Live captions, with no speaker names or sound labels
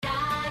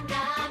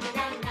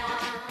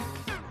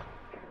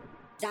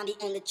Zombie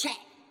on the track.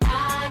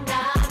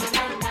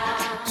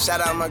 Shout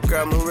out my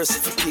girl Marissa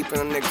for keeping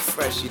a nigga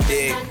fresh, you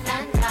dig?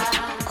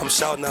 I'm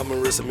shouting out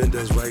Marissa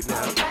Mendez right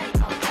now.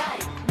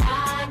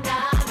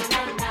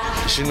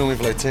 She knew me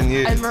for like 10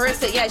 years. And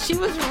Marissa, yeah, she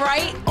was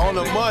right on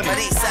the money.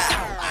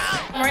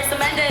 Marissa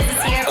Mendez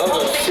is here.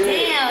 Oh,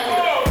 shit.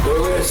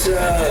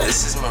 Marissa.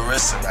 This is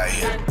Marissa right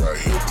here.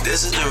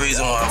 This is the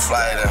reason why I'm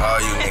flyer than all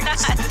you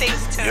niggas.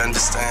 Thanks, too. You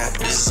understand?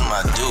 This is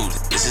my dude.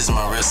 This is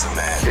Marissa,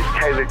 man. It's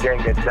Taylor Gang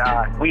and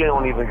Die. We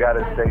don't even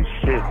gotta say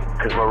shit,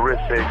 cause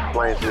Marissa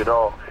explains it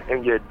all.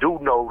 And you do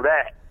know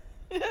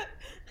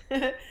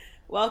that.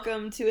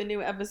 Welcome to a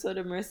new episode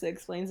of Marissa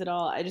Explains It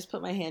All. I just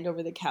put my hand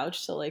over the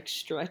couch to like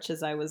stretch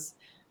as I was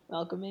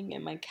welcoming,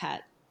 and my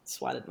cat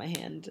swatted my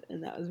hand,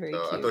 and that was very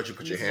cute. I thought you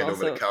put your hand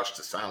over the couch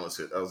to silence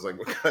it. I was like,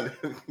 what kind of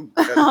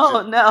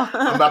oh, no.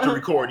 I'm about to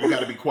record. You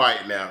got to be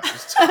quiet now.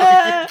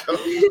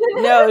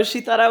 No, she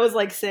thought I was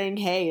like saying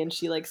hey, and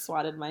she like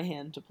swatted my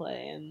hand to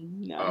play,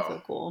 and I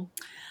feel cool.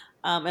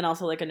 And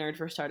also like a nerd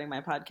for starting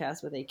my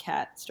podcast with a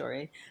cat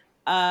story.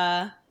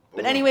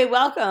 But anyway,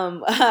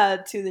 welcome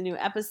to the new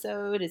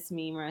episode. It's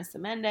me, Marissa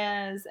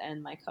Mendez,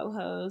 and my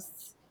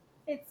co-hosts.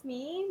 It's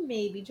me,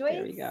 Maybe Joyce.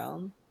 There we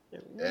go.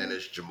 And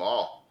it's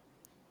Jamal.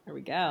 There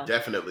we go.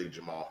 Definitely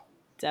Jamal.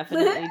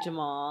 Definitely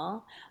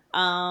Jamal.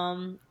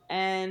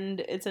 And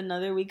it's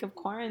another week of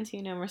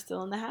quarantine, and we're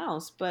still in the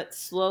house. But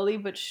slowly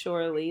but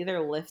surely,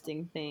 they're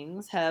lifting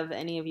things. Have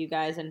any of you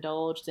guys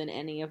indulged in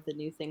any of the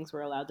new things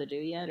we're allowed to do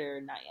yet,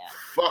 or not yet?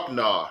 Fuck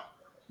nah.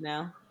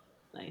 No?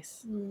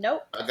 Nice.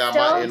 Nope. I got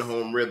my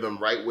in-home rhythm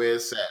right where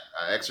it's at.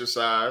 I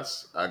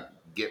exercise. I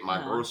get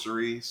my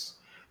groceries.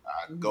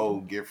 I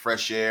go get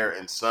fresh air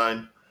and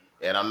sun.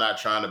 And I'm not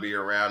trying to be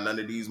around none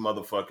of these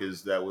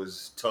motherfuckers that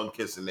was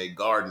tongue-kissing their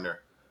gardener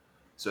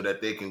so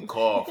that they can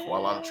cough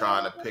while I'm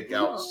trying to pick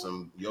out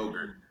some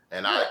yogurt.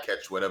 And I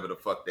catch whatever the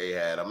fuck they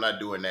had. I'm not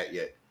doing that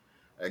yet.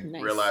 I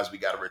realize we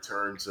got to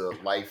return to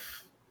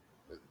life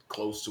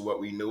close to what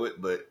we knew it.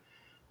 But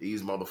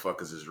these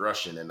motherfuckers is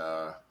rushing, and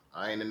I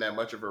ain't in that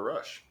much of a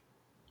rush.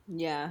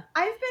 Yeah.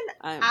 I've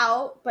been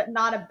out, but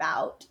not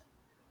about.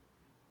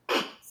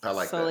 I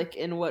like that. So, like,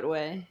 in what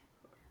way?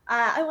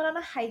 I went on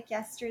a hike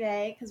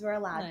yesterday because we're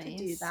allowed to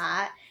do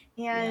that.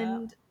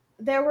 And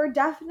there were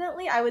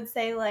definitely, I would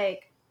say,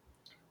 like,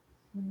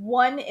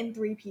 1 in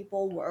 3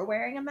 people were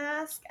wearing a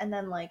mask, and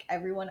then, like,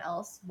 everyone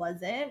else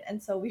wasn't.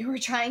 And so we were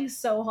trying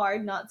so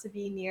hard not to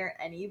be near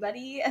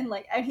anybody. And,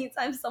 like,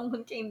 anytime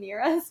someone came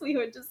near us, we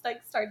would just,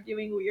 like, start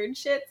doing weird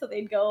shit so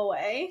they'd go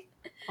away.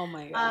 Oh,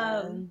 my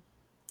God.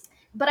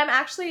 But I'm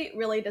actually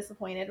really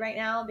disappointed right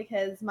now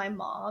because my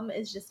mom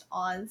is just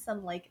on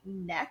some, like,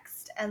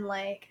 Next, and,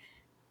 like,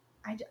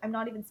 I'm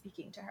not even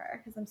speaking to her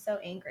because I'm so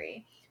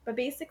angry. But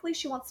basically,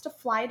 she wants to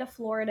fly to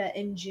Florida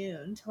in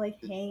June to,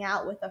 like, hang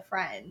out with a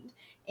friend.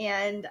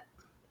 And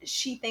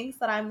she thinks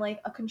that I'm,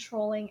 like, a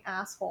controlling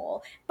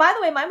asshole. By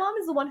the way, my mom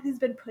is the one who's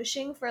been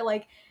pushing for,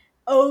 like,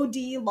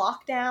 OD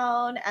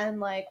lockdown and,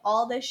 like,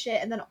 all this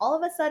shit. And then all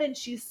of a sudden,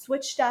 she's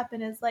switched up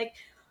and is like,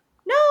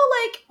 no,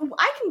 like,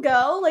 I can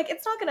go. Like,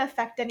 it's not going to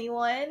affect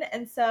anyone.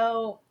 And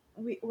so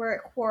we're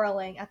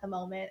quarreling at the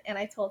moment, and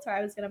I told her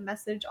I was going to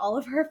message all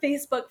of her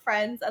Facebook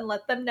friends and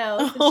let them know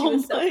since she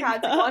was so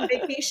proud to go on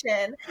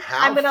vacation.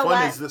 How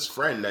fun is this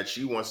friend that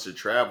she wants to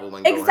travel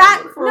and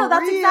exactly? No,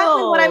 that's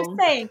exactly what I'm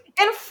saying.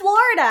 In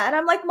Florida, and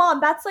I'm like, Mom,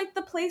 that's like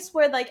the place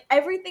where like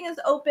everything is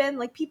open,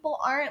 like people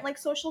aren't like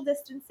social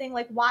distancing.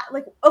 Like why?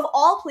 Like of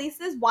all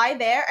places, why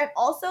there? And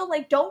also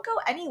like don't go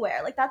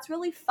anywhere. Like that's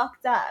really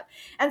fucked up.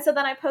 And so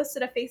then I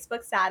posted a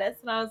Facebook status,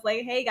 and I was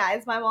like, Hey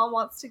guys, my mom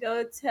wants to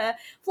go to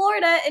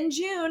Florida in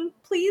June.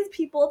 Please,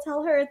 people,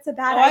 tell her it's a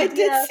bad idea. I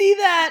did see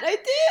that. I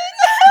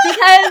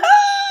did.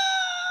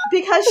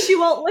 Because she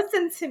won't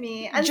listen to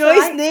me. And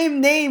Joyce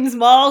named names,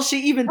 Mal. She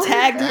even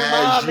tagged her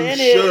mom in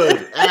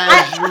it.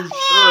 As you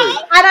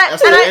should.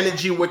 That's the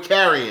energy we're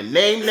carrying.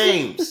 Name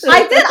names.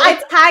 I did. I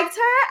tagged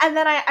her, and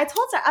then I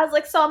told her, I was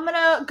like, so I'm going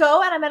to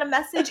go, and I'm going to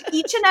message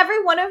each and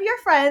every one of your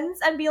friends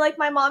and be like,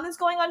 my mom is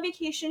going on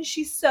vacation.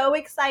 She's so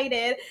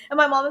excited. And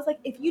my mom is like,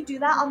 if you do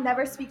that, I'll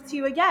never speak to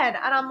you again.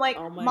 And I'm like,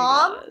 Mom,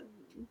 God.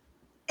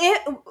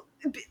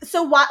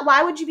 So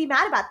why would you be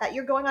mad about that?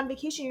 You're going on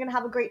vacation. You're going to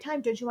have a great time.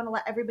 Don't you want to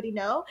let everybody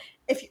know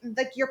if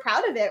like you're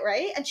proud of it,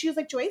 right? And she was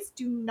like, Joyce,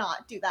 do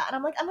not do that. And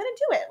I'm like, I'm going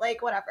to do it.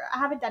 Like, whatever. I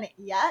haven't done it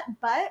yet,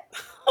 but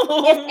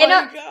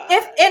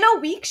if in a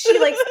week she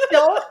like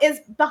still is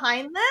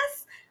behind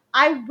this,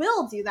 I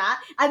will do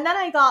that. And then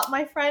I got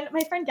my friend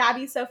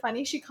Gabby's so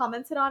funny. She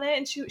commented on it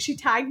and she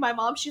tagged my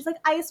mom. She's like,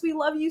 Ice, we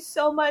love you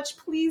so much.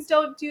 Please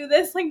don't do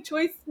this. Like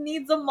Joyce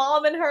needs a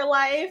mom in her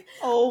life.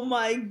 Oh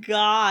my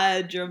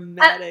God.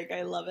 Dramatic.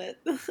 I love it.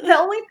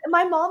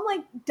 My mom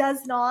like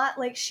does not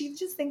like, she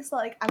just thinks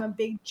like I'm a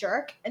big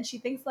jerk and she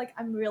thinks like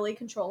I'm really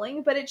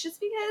controlling, but it's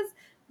just because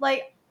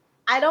like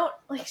I don't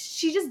like,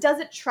 she just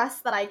doesn't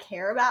trust that I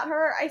care about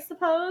her, I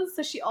suppose.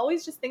 So she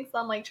always just thinks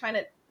I'm like trying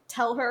to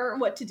tell her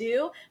what to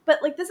do,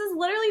 but like this is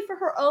literally for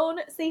her own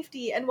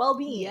safety and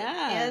well-being.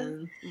 Yeah.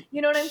 And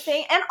you know what I'm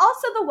saying? And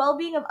also the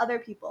well-being of other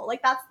people.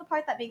 Like that's the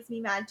part that makes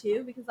me mad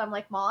too, because I'm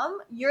like, Mom,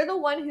 you're the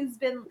one who's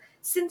been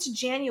since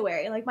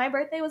January. Like my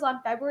birthday was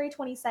on February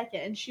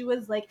 22nd, and she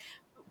was like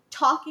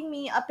talking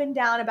me up and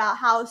down about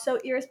how so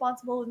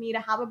irresponsible of me to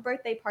have a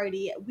birthday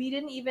party. We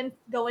didn't even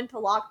go into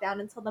lockdown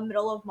until the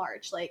middle of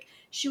March. Like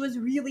she was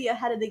really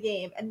ahead of the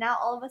game, and now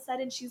all of a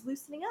sudden she's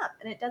loosening up,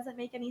 and it doesn't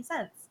make any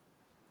sense.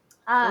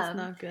 That's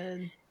not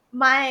good.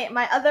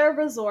 My other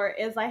resort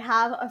is I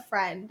have a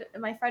friend,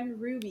 and my friend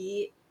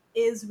Ruby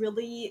is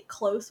really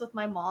close with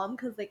my mom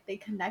because like they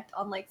connect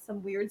on like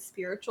some weird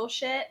spiritual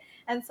shit.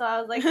 And so I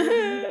was like,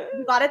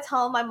 you gotta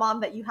tell my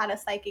mom that you had a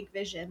psychic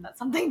vision that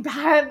something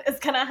bad is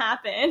gonna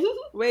happen.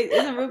 Wait,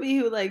 isn't Ruby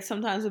who like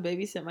sometimes would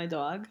babysit my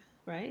dog,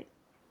 right?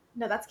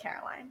 No, that's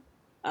Caroline.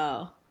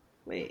 Oh,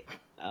 wait.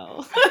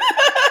 Oh.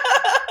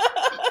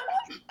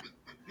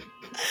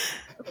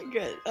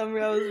 Good. I'm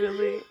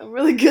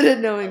really good at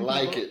knowing. I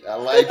like it.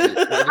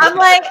 I'm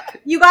like,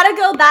 you gotta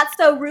go That's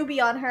So Ruby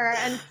on her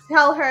and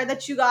tell her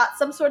that you got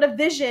some sort of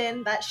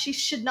vision that she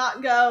should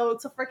not go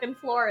to frickin'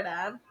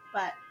 Florida.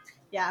 But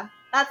yeah,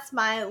 that's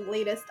my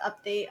latest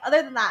update.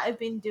 Other than that, I've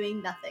been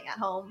doing nothing at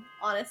home,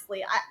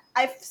 honestly.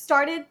 I've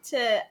started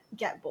to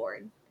get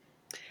bored.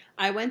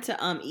 I went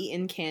to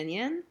Eaton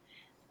Canyon.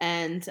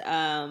 And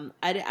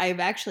I've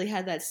actually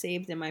had that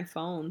saved in my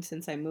phone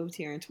since I moved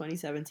here in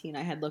 2017.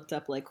 I had looked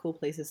up like cool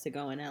places to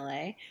go in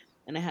LA,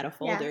 and I had a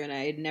folder, and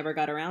I had never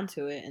got around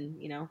to it. And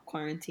you know,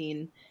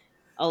 quarantine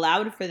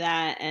allowed for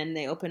that, and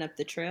they opened up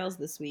the trails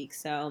this week.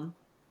 So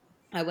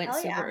I went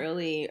super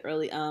early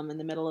in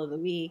the middle of the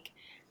week,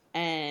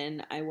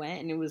 and I went,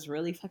 and it was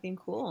really fucking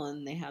cool.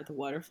 And they have the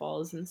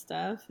waterfalls and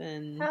stuff.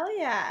 And hell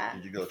yeah!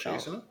 Did you go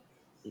chasing them?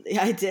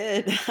 Yeah, I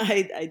did.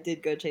 I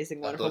did go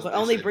chasing waterfalls, but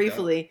only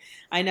briefly.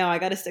 No. I know I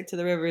got to stick to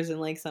the rivers and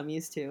lakes I'm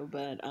used to,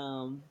 but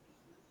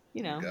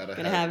you know,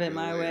 gonna have it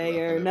my way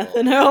or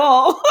nothing at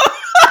all.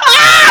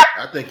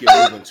 I think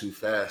you're moving too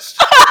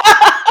fast.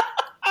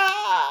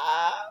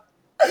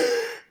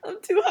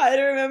 I'm too high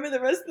to remember the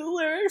rest of the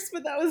lyrics,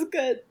 but that was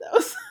good. That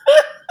was.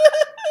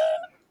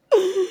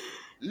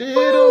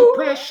 Little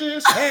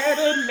Precious had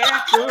a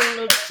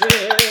natural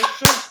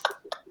obsession.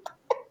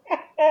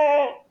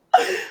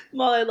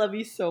 Mal, I love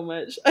you so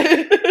much.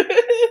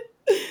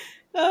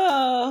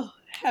 Oh,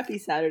 happy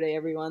Saturday,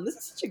 everyone. This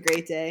is such a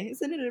great day.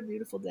 Isn't it a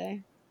beautiful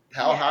day?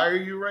 How high are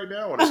you right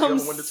now on a scale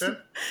of 1 to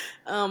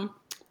 10?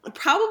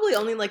 Probably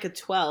only like a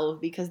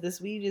 12 because this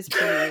weed is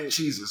pretty...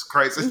 Jesus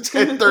Christ, it's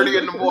 10:30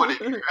 in the morning.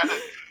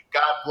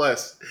 God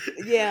bless.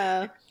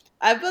 Yeah.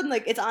 I've been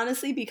like, it's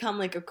honestly become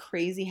like a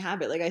crazy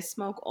habit. Like I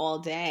smoke all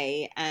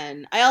day,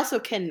 and I also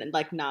can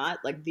like not.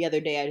 Like the other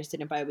day I just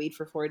didn't buy weed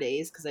for 4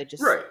 days because I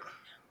just... Right.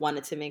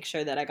 wanted to make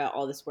sure that I got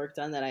all this work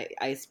done, that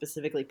I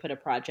specifically put a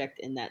project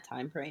in that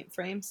time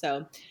frame.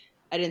 So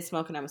I didn't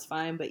smoke and I was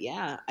fine. But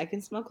yeah, I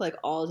can smoke like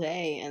all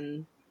day.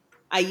 And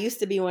I used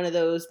to be one of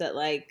those that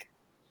like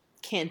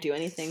can't do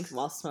anything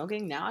while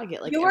smoking. Now I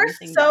get like you were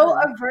so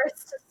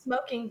averse to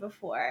smoking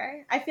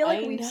before. I feel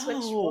like we've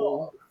switched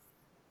roles.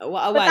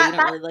 Why you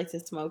don't really like to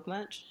smoke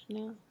much?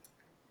 No.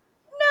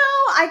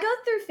 No, I go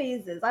through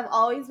phases. I've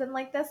always been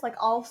like this. Like,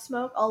 I'll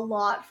smoke a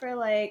lot for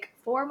like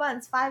 4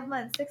 months, 5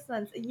 months, 6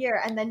 months, a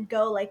year, and then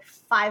go like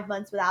 5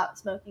 months without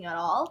smoking at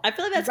all. I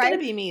feel like that's gonna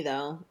be me,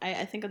 though.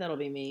 I think that'll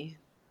be me.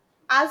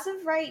 As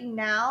of right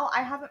now,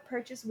 I haven't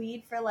purchased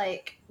weed for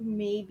like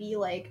maybe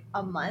like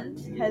a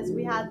month because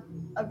we had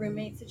a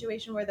roommate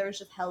situation where there was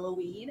just hella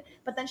weed,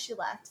 but then she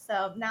left.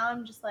 So now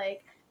I'm just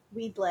like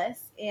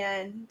weedless,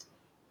 and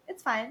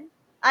it's fine.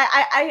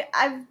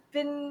 I've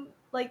been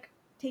like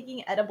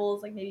taking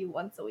edibles like maybe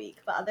once a week,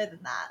 but other than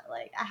that,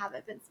 like I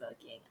haven't been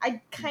smoking.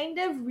 I kind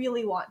of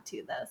really want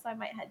to though, so I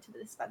might head to the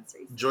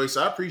dispensary. Joyce,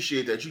 I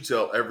appreciate that you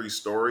tell every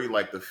story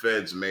like the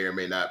feds may or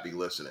may not be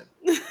listening.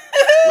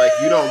 Like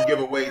you don't give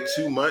away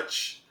too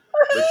much,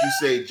 but you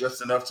say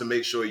just enough to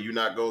make sure you're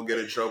not gonna get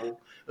in trouble.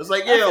 It's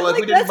like, yeah, like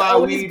we didn't buy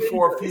weed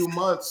for a few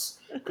months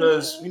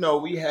because you know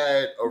we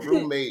had a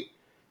roommate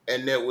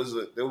and there was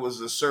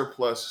a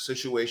surplus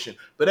situation.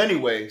 But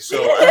anyway,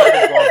 so I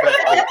haven't gone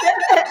back.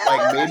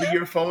 Like maybe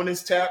your phone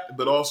is tapped,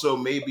 but also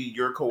maybe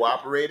you're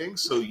cooperating,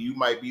 so you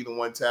might be the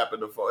one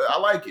tapping the phone. I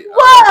like it.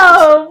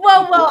 Whoa!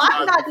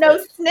 I'm not no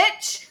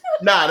snitch.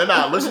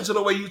 Nah. Listen to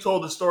the way you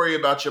told the story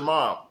about your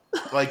mom.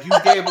 Like you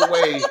gave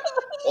away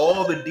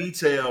all the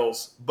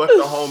details but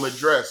the home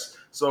address.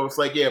 So it's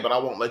like, yeah, but I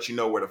won't let you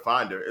know where to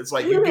find her. It's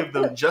like you give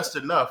them just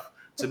enough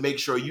to make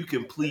sure you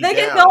can plead down. They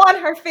can go on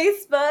her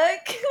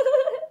Facebook.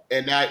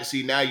 And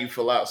now you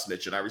fill out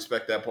snitching. I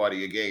respect that part of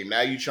your game.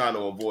 Now you're trying to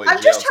avoid.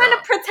 I'm just trying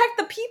to protect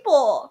the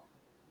people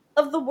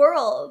of the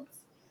world.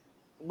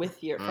 From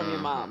your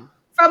mom.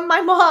 From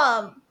my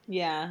mom.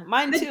 Yeah,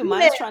 mine too.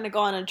 Mine's trying to go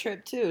on a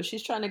trip too.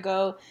 She's trying to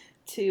go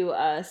to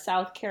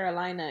South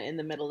Carolina in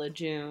the middle of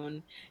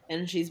June,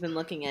 and she's been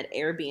looking at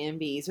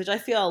Airbnbs, which I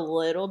feel a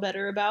little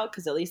better about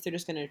because at least they're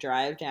just going to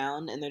drive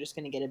down and they're just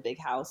going to get a big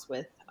house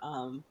with.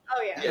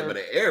 Yeah, but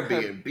an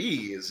Airbnb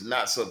is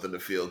not something to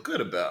feel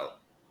good about.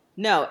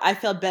 No, I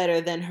felt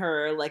better than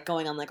her like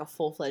going on like a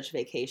full-fledged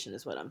vacation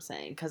is what I'm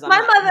saying. Because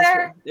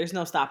there's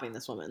no stopping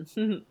this woman.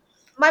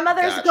 My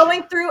mother's Gotcha.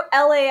 going through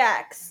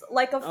LAX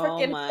like a Oh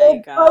freaking my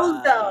full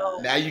God.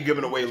 bozo. Now you're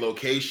giving away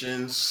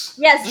locations.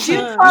 Yes, June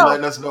You 12th.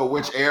 letting us know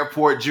which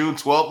airport, June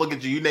 12th. Look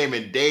at you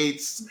naming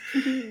dates.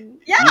 Yeah,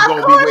 You're I'm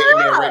going to be going waiting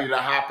there out. ready to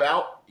hop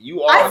out.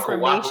 You are a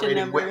Confirmation cooperating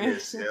number.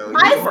 witness. Yo. You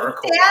I are a stand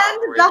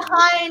cooperating witness.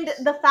 behind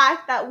the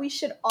fact that we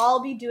should all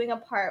be doing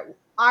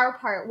our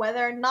part,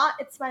 whether or not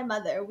it's my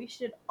mother. We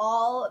should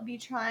all be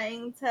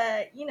trying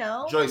to,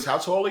 Joyce, how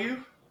tall are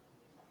you?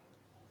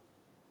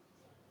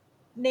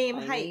 name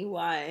Tiny, height.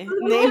 why?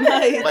 Name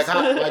height. Like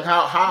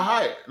how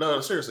high?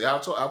 No, seriously, how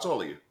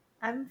tall are you?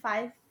 I'm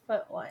 5'1".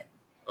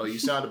 Oh, you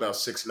sound about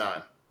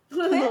 6'9".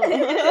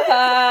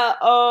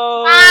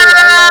 Oh,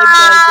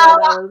 I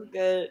like that. That was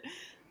good.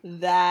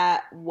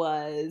 That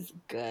was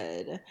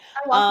good.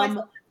 I walked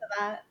myself into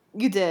that.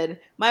 You did.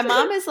 My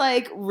mom is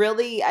like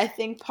really, I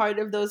think, part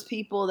of those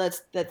people that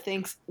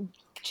thinks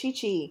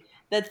Chi-Chi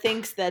that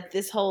thinks that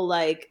this whole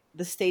like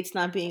the state's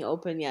not being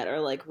open yet are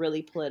like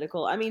really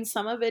political. I mean,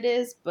 some of it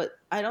is, but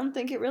I don't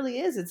think it really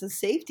is. It's a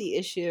safety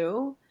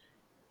issue.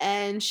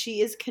 And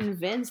she is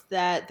convinced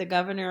that the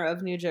governor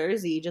of New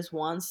Jersey just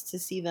wants to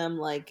see them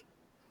like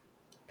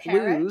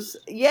lose.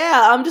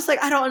 Yeah, I'm just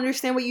like, I don't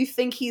understand what you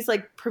think he's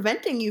like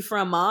preventing you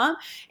from, Mom.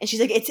 And she's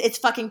like, it's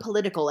fucking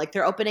political. Like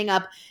they're opening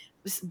up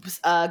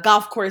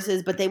golf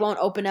courses, but they won't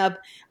open up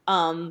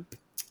a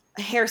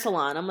hair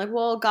salon. I'm like,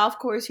 well, golf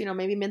course,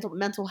 maybe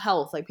mental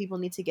health. Like people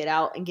need to get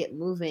out and get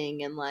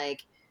moving, and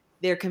like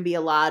there can be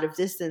a lot of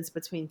distance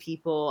between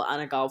people on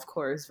a golf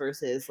course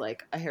versus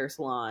like a hair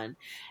salon.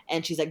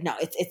 And she's like, no,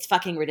 it's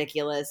fucking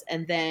ridiculous.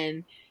 And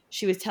then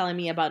she was telling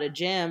me about a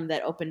gym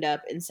that opened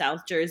up in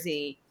South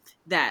Jersey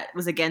that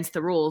was against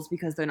the rules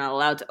because they're not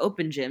allowed to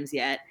open gyms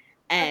yet.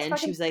 And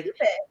she was like,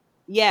 stupid.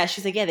 Yeah,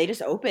 she's like, yeah, they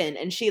just opened.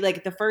 And she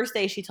like the first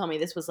day she told me,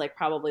 this was like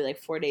probably like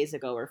 4 days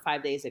ago or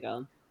 5 days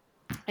ago.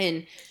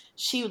 And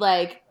she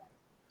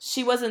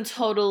wasn't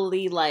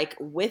totally like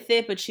with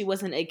it, but she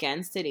wasn't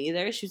against it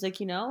either. She was like,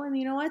 and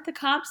you know what? The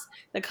cops,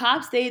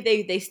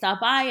 they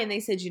stopped by and they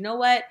said, you know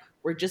what?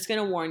 We're just going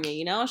to warn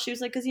you, She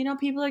was like, because,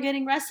 people are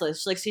getting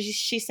restless. Like,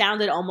 she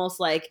sounded almost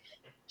like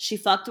she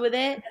fucked with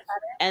it.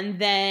 And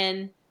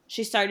then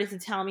she started to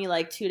tell me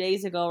like 2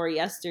 days ago or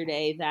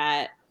yesterday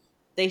that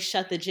they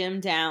shut the gym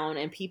down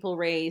and people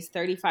raised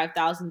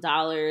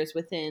 $35,000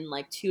 within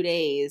like 2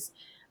 days.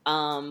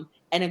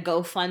 And a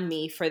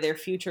GoFundMe for their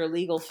future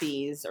legal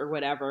fees or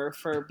whatever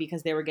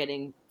because they were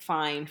getting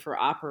fined for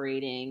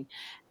operating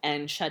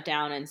and shut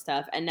down and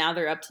stuff. And now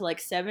they're up to like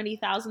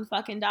 $70,000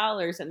 fucking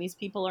dollars, and these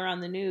people are on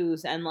the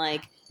news, and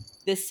like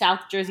this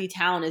South Jersey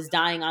town is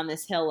dying on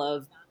this hill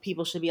of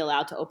people should be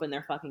allowed to open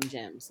their fucking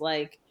gyms.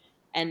 Like,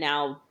 and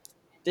now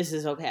this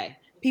is okay.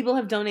 People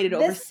have donated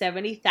over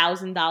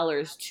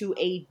 $70,000 to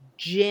a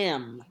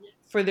gym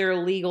for their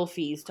legal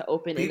fees to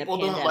open in the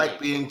pandemic. People don't like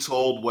being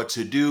told what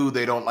to do.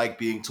 They don't like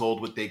being told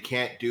what they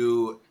can't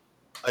do.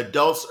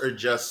 Adults are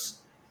just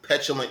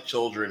petulant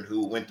children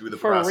who went through the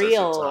process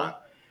of time.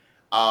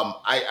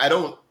 I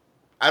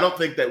don't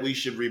think that we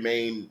should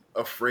remain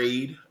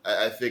afraid.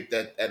 I think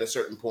that at a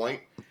certain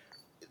point,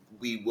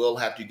 we will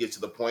have to get to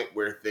the point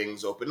where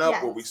things open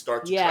up, where we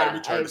start to try to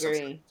return to some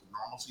sense of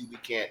normalcy. We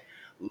can't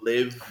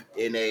live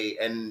in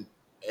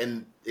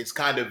and it's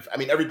kind of,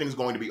 everything's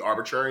going to be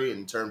arbitrary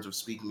in terms of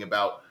speaking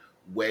about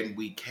when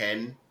we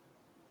can,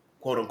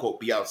 quote unquote,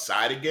 be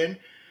outside again.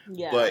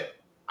 Yeah. But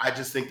I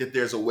just think that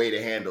there's a way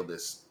to handle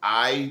this.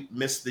 I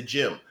miss the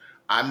gym.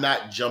 I'm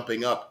not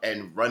jumping up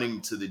and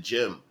running to the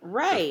gym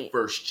the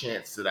first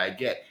chance that I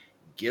get.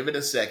 Give it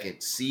a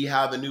second. See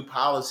how the new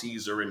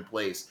policies are in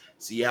place.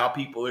 See how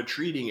people are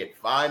treating it.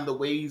 Find the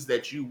ways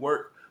that you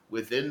work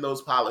within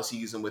those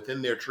policies and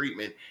within their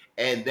treatment.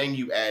 And then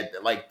you add,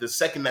 like, the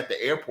second that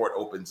the airport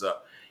opens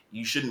up,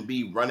 you shouldn't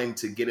be running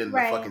to get in the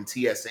fucking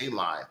TSA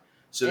line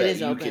so that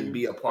you can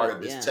be a part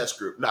of this test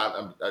group.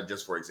 No,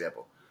 just for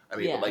example.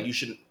 But like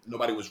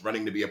nobody was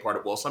running to be a part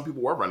of, some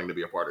people were running to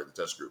be a part of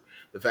the test group.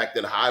 The fact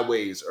that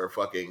highways are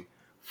fucking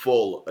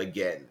full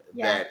again.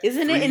 Yeah.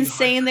 Isn't it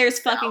insane there's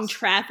fucking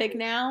traffic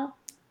now?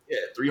 Yeah,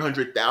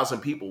 300,000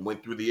 people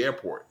went through the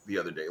airport the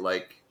other day.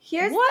 Like,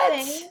 here's the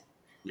thing.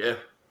 Yeah.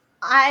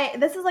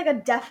 This is like a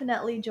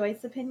definitely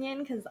Joyce opinion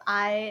because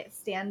I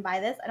stand by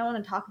this. I don't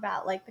want to talk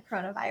about like the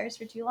coronavirus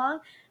for too long,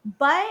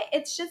 but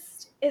it's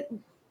just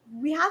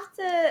we have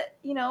to,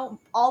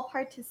 all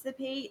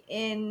participate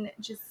in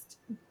just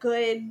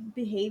good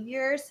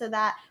behavior so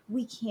that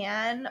we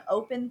can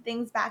open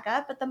things back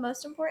up. But the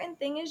most important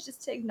thing is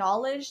just to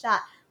acknowledge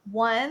that,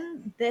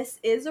 one, this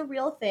is a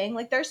real thing.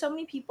 Like, there's so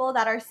many people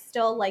that are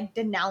still like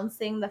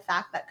denouncing the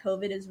fact that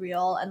COVID is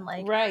real and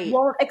like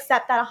won't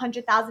accept that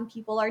 100,000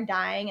 people are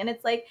dying, and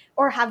it's like,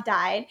 or have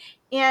died.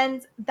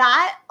 And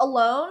that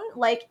alone,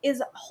 like,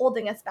 is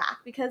holding us back,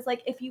 because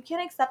like if you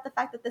can't accept the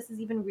fact that this is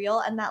even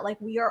real and that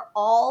like we are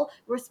all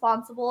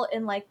responsible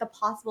in like the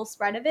possible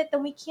spread of it,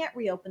 then we can't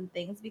reopen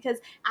things, because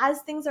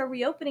as things are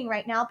reopening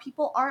right now,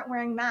 people aren't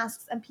wearing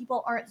masks and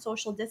people aren't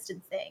social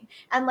distancing.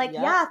 And like,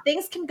 yeah,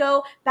 things can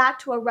go back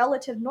to a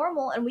relative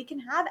normal and we can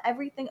have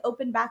everything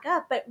open back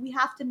up, but we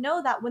have to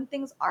know that when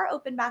things are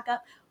open back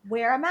up,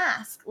 wear a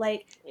mask,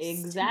 like,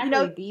 exactly, you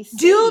know, be safe.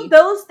 Do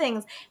those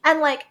things. And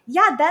like,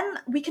 yeah, then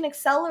we can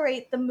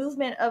accelerate the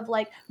movement of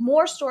like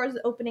more stores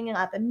opening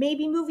up and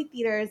maybe movie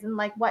theaters and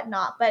like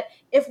whatnot. But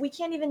if we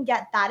can't even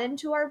get that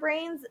into our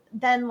brains,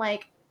 then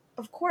like,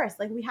 of course,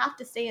 like we have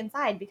to stay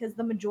inside, because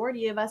the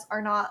majority of us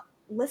are not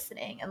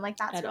listening, and like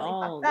that's at really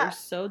all. fucked up. They're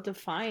so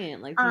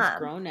defiant, like these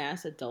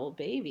grown-ass adult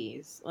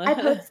babies. I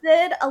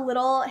posted a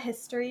little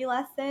history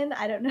lesson.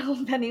 I don't know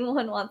if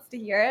anyone wants to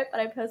hear it,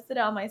 but I posted it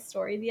on my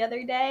story the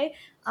other day.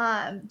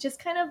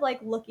 Just kind of like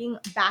looking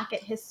back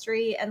at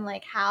history and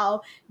like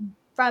how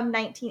from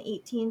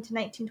 1918 to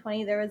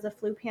 1920 there was a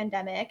flu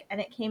pandemic,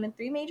 and it came in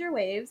 3 major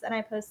waves. And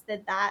I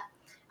posted that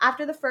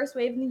after the first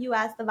wave in the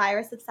US, the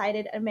virus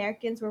subsided, and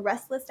Americans were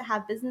restless to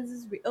have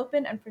businesses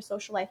reopen and for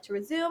social life to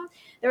resume.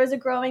 There was a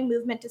growing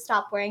movement to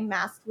stop wearing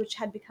masks, which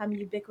had become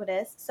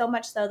ubiquitous, so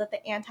much so that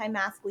the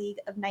Anti-Mask League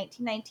of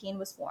 1919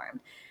 was formed.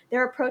 There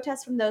were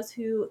protests from those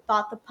who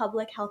thought the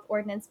public health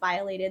ordinance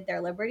violated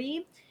their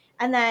liberty.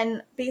 And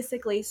then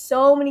basically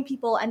so many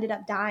people ended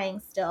up dying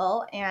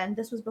still. And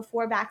this was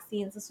before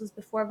vaccines. This was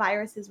before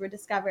viruses were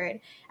discovered.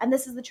 And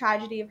this is the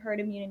tragedy of herd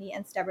immunity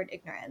and stubborn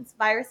ignorance.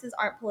 Viruses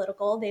aren't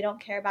political. They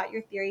don't care about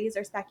your theories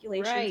or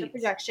speculations or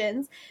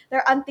projections.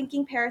 They're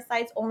unthinking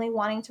parasites only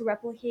wanting to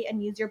replicate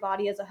and use your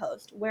body as a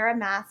host. Wear a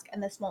mask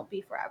and this won't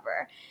be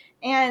forever.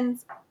 And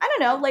I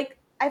don't know, like,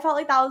 I felt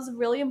like that was a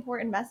really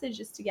important message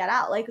just to get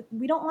out. Like,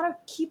 we don't want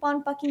to keep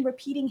on fucking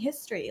repeating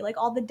history, like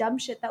all the dumb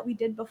shit that we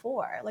did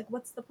before. Like,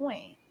 what's the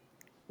point?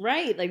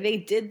 Right. Like, they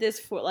did this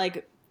for,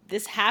 like,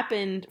 this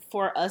happened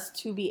for us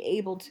to be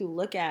able to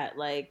look at.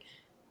 Like,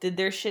 did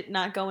their shit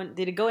not go in?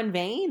 Did it go in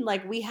vain?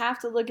 Like, we have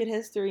to look at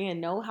history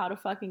and know how to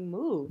fucking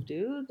move,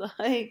 dude.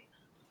 Like,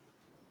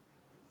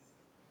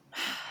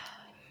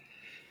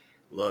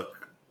 look.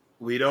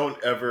 We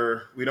don't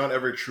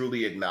ever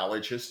truly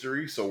acknowledge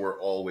history, so we're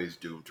always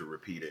doomed to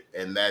repeat it.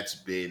 And that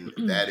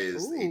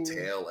is a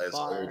tale as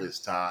old as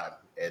time,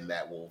 and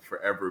that will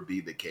forever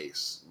be the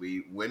case.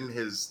 When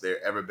has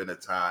there ever been a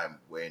time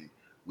when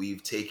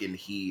we've taken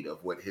heed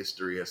of what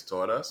history has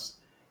taught us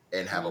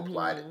and have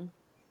applied it?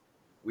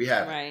 We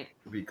haven't. Right.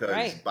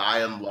 Because by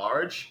and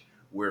large,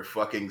 we're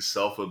fucking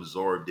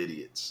self-absorbed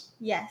idiots.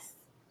 Yes.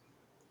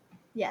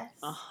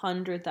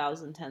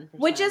 100,000, 10%.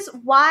 Which is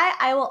why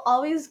I will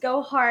always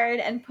go hard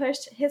and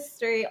push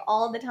history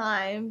all the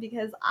time,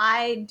 because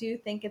I do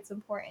think it's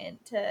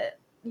important to,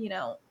 you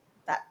know,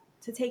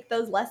 to take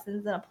those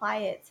lessons and apply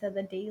it to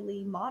the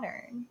daily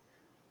modern.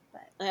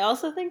 But I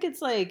also think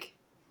it's like,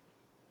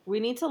 we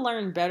need to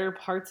learn better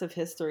parts of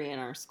history in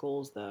our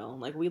schools, though.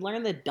 Like, we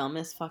learn the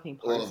dumbest fucking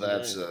parts.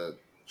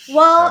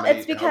 Well, that's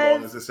it's because how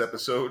long is this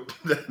episode?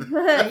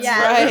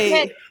 Yeah,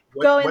 right.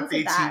 What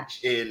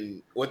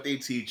they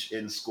teach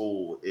in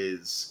school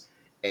is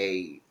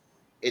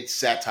it's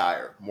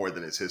satire more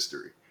than it's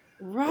history.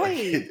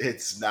 Right. Like,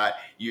 it's not.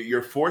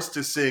 You're forced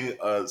to sing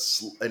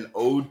an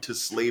ode to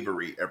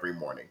slavery every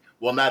morning.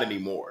 Well, not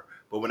anymore.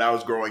 But when I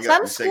was growing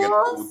up, we sang an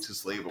ode to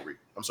slavery.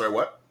 I'm sorry,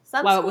 what?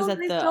 Some schools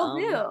they still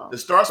do. The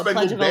Star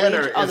Spangled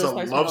Banner is a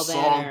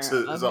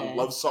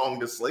love song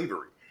to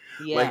slavery.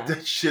 Yeah. Like,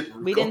 that shit.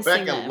 We go didn't back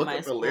sing that and look in my at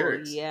the school.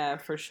 lyrics. Yeah,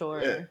 for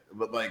sure. Yeah,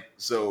 but like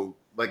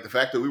the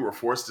fact that we were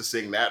forced to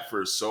sing that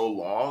for so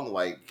long,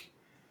 like,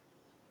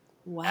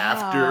 wow.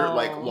 after,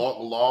 like,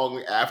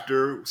 long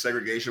after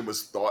segregation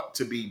was thought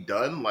to be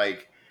done,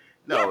 like,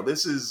 no,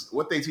 this is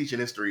what they teach in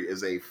history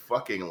is a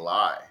fucking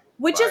lie.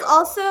 Which is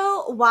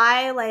also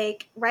why,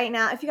 like, right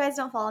now, if you guys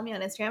don't follow me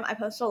on Instagram, I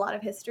post a lot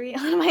of history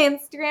on my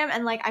Instagram,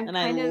 and like I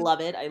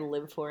love it. I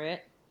live for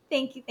it.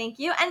 Thank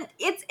you. And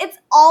it's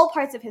all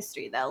parts of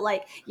history, though.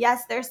 Like,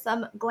 yes, there's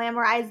some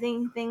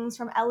glamorizing things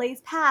from LA's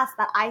past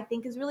that I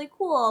think is really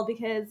cool,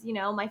 because, you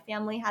know, my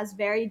family has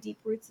very deep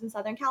roots in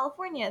Southern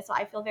California, so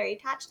I feel very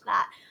attached to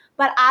that.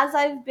 But as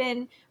I've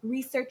been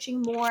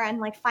researching more and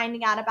like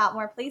finding out about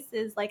more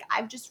places, like,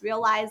 I've just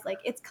realized, like,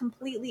 it's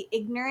completely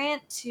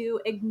ignorant to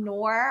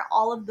ignore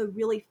all of the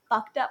really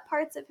fucked up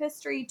parts of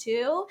history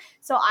too.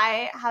 So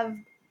I have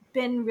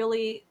been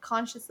really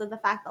conscious of the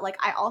fact that, like,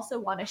 I also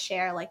want to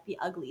share, like, the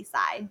ugly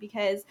side,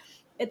 because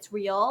it's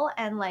real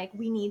and, like,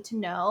 we need to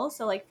know.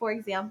 So, like, for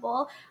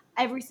example,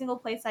 every single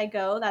place I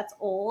go that's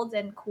old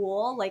and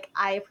cool, like,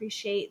 I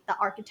appreciate the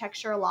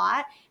architecture a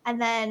lot. And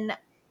then,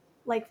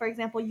 like, for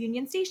example,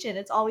 Union Station,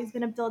 it's always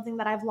been a building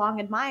that I've long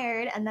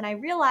admired. And then I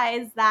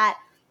realized that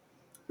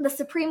the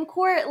Supreme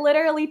Court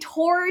literally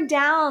tore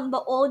down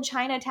the old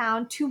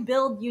Chinatown to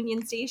build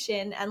Union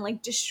Station, and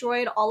like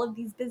destroyed all of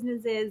these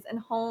businesses and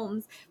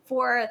homes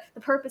for the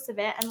purpose of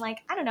it. And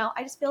like, I don't know,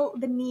 I just feel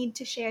the need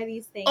to share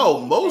these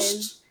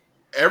things.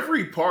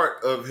 Every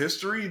part of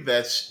history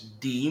that's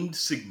deemed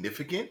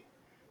significant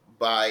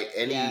by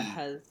any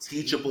has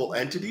teachable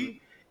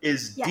entity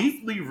is Yes.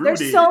 deeply There's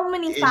rooted so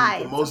many in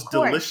sides, the of most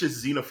course.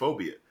 delicious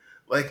xenophobia.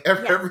 Like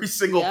Yes. every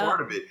single Yep.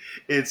 part of it.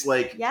 It's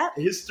like Yep.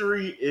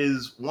 history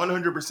is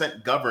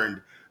 100%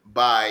 governed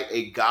by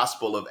a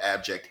gospel of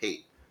abject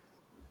hate.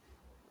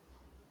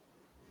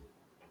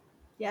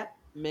 Yep.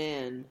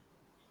 Man,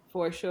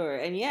 for sure.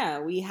 And yeah,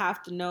 we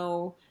have to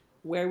know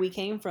where we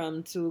came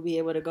from to be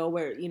able to go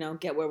where,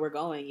 get where we're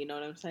going. You know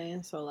what I'm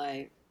saying? So,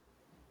 like,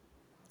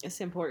 it's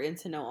important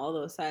to know all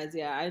those sides.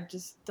 Yeah,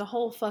 the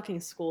whole fucking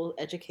school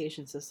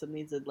education system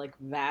needs a, like,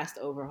 vast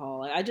overhaul.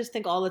 Like, I just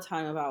think all the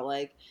time about,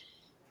 like,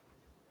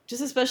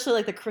 just especially,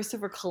 like, the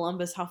Christopher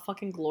Columbus, how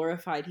fucking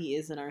glorified he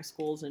is in our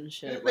schools and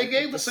shit. They Like,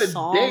 gave the us a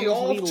songs day we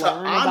off to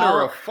learn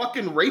honor a about.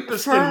 fucking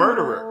rapist For and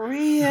murderer.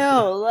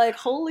 real. Like,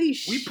 holy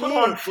shit. We put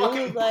on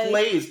fucking dude. Like,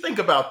 plays. Think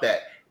about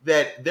that.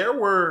 That there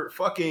were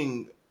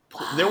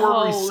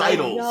wow,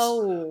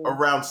 recitals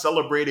around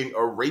celebrating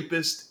a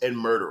rapist and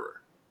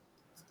murderer.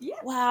 Yeah.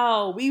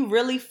 Wow, we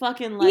really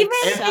fucking like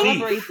Even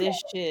celebrate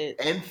this shit.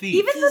 And thief.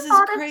 Even This the is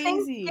thought of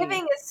crazy.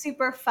 Thanksgiving is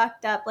super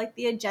fucked up. Like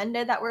the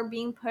agenda that we're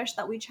being pushed,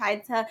 that we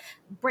tried to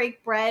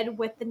break bread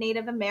with the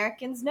Native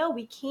Americans. No,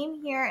 we came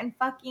here and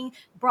fucking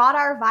brought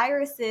our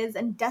viruses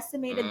and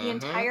decimated the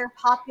entire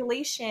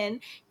population.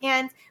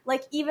 And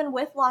like even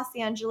with Los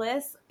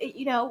Angeles,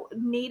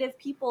 Native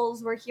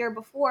peoples were here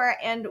before,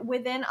 and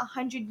within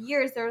 100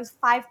 years there was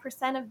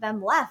 5% of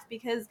them left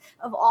because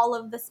of all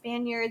of the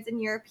Spaniards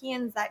and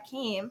Europeans that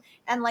came.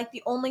 And like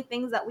the only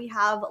things that we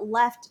have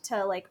left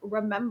to like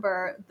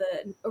remember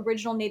the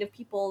original Native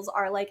peoples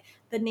are like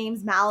the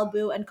names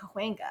Malibu and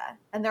Cahuenga,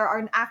 and there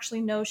are actually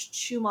no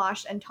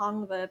Chumash and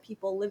Tongva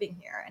people living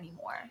here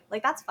anymore.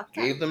 Like that's fucked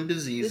up. Gave them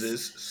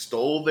diseases,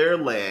 stole their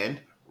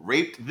land,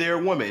 raped their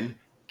women,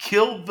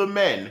 killed the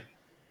men,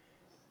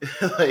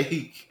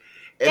 like,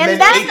 and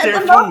then ate their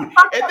food.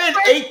 And then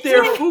ate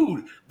their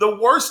food. The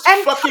worst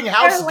fucking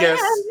house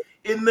guests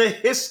in the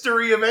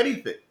history of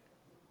anything.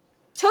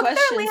 Took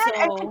their land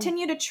and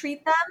continue to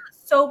treat them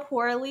so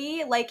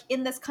poorly, like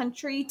in this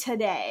country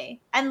today.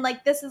 And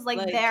like this is like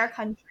their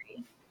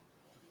country.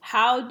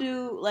 How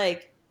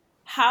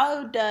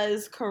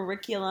does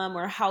curriculum,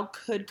 or how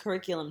could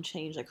curriculum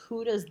change? Like,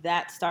 who does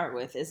that start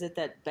with? Is it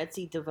that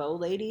Betsy DeVoe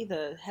lady,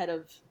 the head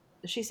of,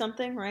 is she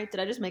something, right? Did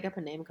I just make up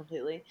her name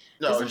completely?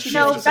 No, she's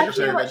the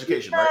Secretary of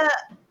Education, right?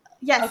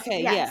 Yes.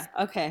 Okay, yes.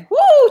 yeah, okay.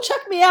 Woo, check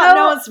me out,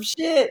 knowing some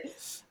shit.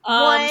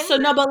 So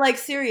no, but like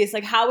serious,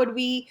 like how would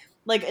we,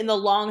 like in the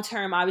long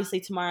term,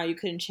 obviously tomorrow you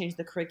couldn't change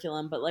the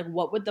curriculum, but like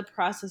what would the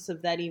process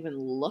of that even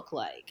look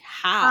like?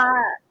 How?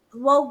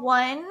 Well,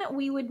 one,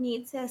 we would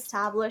need to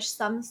establish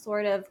some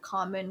sort of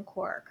Common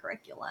Core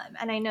curriculum.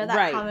 And I know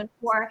that Common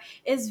Core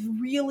is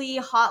really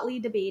hotly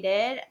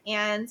debated.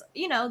 And,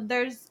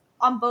 there's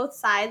on both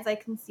sides, I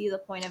can see the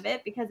point of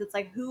it, because it's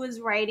like, who is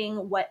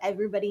writing what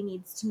everybody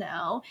needs to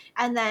know?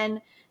 And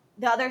then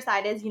the other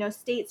side is,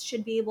 states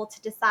should be able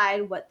to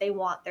decide what they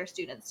want their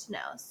students to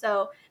know.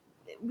 So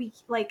we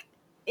like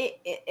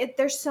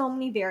there's so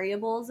many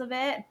variables of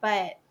it,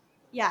 but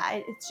yeah,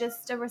 it's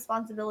just a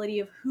responsibility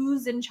of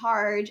who's in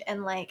charge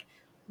and like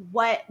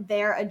what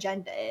their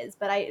agenda is.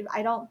 But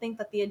I don't think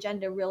that the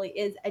agenda really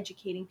is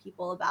educating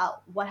people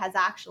about what has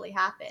actually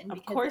happened.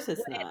 Of course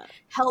it's not.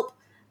 Help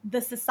the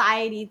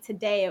society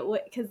today,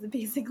 because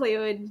basically it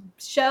would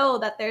show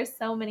that there's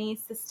so many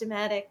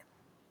systematic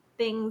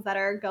things that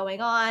are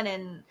going on,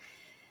 and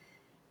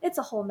it's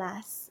a whole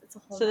mess.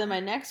 So then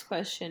my next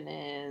question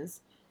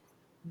is,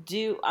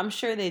 I'm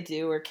sure they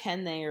do, or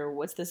can they, or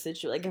what's the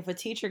situation? Like if a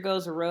teacher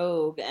goes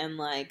rogue and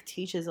like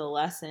teaches a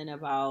lesson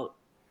about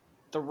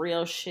the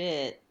real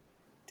shit,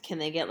 can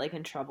they get like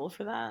in trouble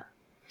for that?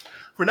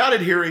 For not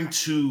adhering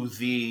to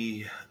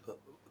the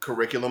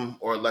curriculum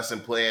or lesson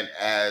plan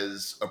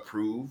as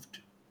approved,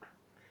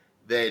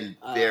 then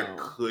there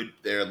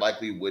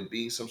likely would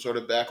be some sort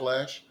of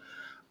backlash.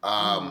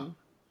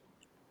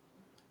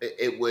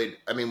 It would,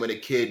 I mean, when a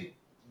kid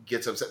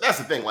gets upset, that's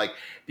the thing, like,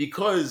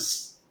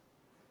 because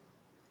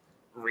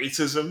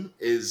racism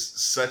is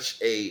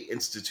such a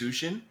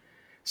institution,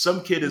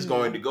 some kid is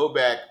going to go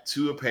back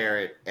to a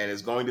parent and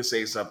is going to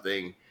say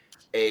something.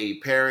 A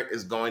parent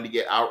is going to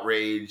get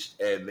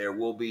outraged, and there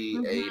will be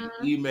an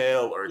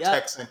email or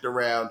text sent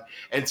around,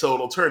 and so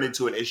it'll turn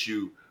into an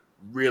issue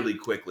really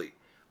quickly.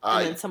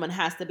 And then someone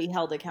has to be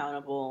held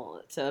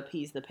accountable to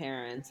appease the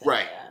parents.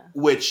 Right.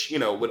 Which,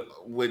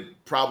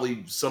 would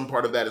probably, some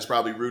part of that is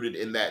probably rooted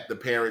in that the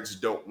parents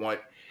don't want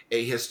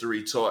a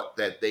history taught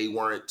that they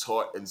weren't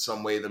taught in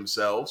some way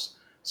themselves,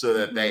 so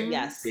that they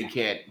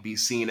can't be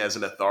seen as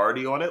an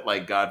authority on it.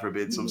 Like, God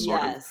forbid, some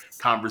sort of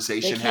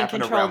conversation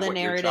happen around what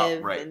your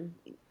child, right?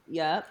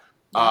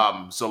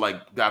 So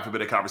like, God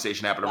forbid, a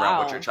conversation happen around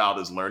what your child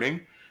is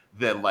learning.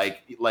 Then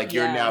like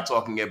you're now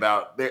talking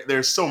about,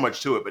 there's so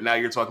much to it, but now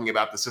you're talking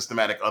about the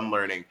systematic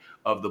unlearning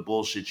of the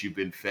bullshit you've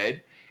been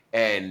fed,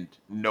 and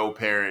no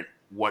parent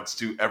wants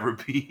to ever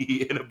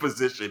be in a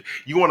position.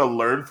 You want to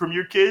learn from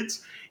your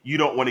kids. You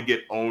don't want to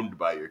get owned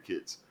by your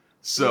kids.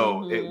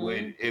 So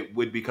it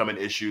would become an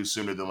issue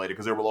sooner than later,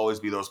 because there will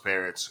always be those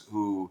parents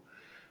who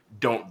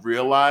don't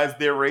realize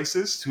they're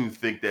racist, who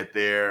think that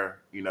they're,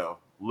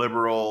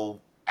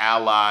 liberal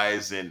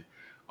allies and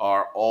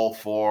are all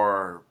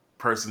for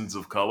persons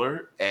of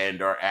color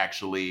and are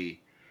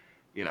actually,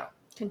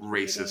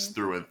 racist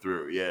through and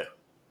through. Yeah.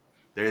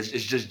 It's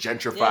just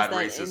gentrified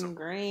racism.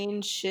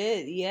 Ingrained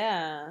shit.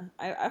 Yeah.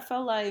 I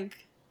felt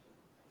like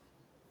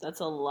that's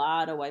a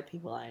lot of white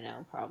people I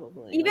know,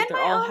 probably. Even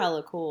they're all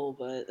hella cool,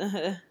 but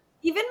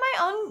even my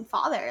own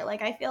father,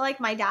 I feel like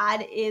my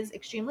dad is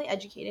extremely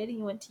educated. He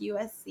went to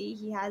USC.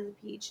 He has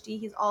a PhD.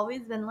 He's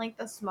always been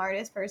the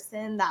smartest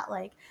person that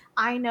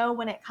I know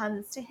when it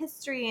comes to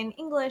history and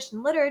English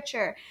and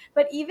literature.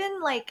 But even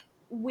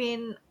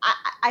when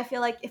I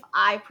feel like if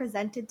I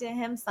presented to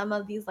him some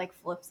of these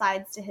flip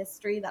sides to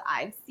history that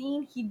I've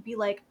seen, he'd be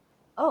like,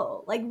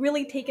 oh,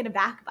 really taken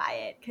aback by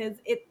it, because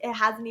it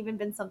hasn't even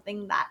been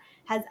something that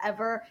has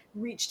ever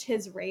reached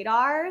his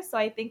radar. So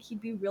I think he'd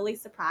be really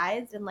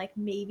surprised and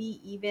maybe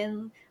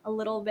even a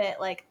little bit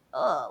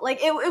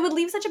it would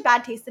leave such a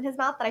bad taste in his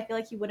mouth that I feel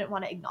like he wouldn't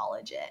want to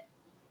acknowledge it.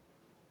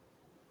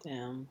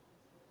 Damn.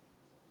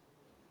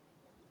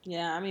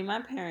 Yeah, I mean,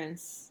 my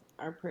parents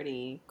are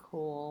pretty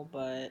cool,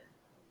 but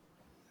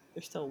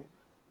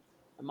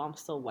my mom's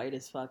still white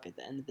as fuck at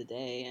the end of the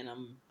day, and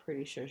I'm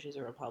pretty sure she's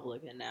a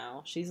Republican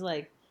now. She's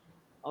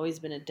always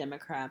been a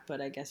Democrat, but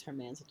I guess her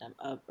man's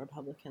a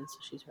Republican, so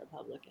she's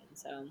Republican.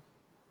 So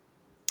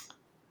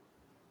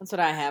that's what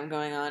I have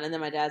going on. And then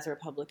my dad's a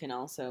Republican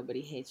also, but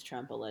he hates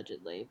Trump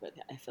allegedly, but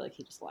I feel like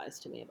he just lies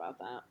to me about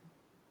that.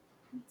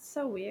 It's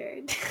so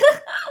weird.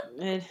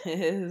 It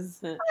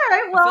is. All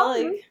right,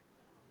 well,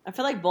 I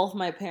feel like both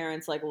my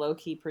parents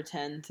low-key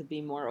pretend to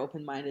be more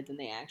open-minded than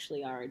they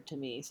actually are to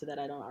me, so that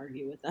I don't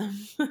argue with them.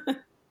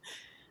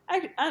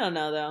 I don't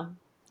know though.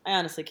 I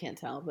honestly can't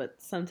tell, but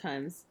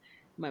sometimes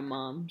my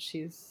mom,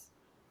 she's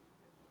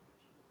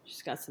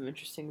got some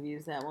interesting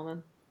views, that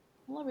woman.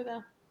 I love her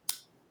though.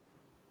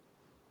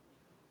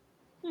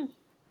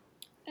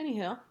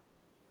 Anyhow.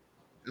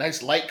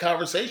 Nice light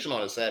conversation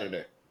on a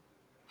Saturday.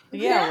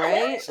 Yeah,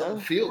 right? Something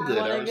feel good.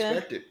 I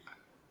respect it.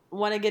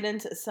 Want to get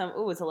into some...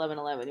 Ooh, it's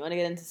 11:11. You want to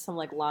get into some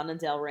Lana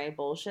Del Rey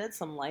bullshit?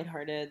 Some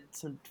lighthearted,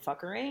 some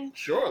fuckery?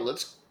 Sure,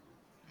 let's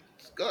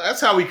go. That's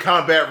how we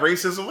combat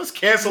racism. Let's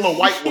cancel a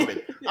white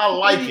woman. I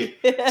like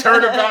it.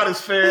 Turnabout is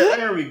fair.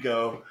 There we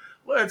go.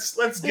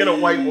 Let's get a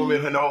white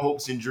woman and all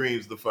hopes and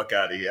dreams the fuck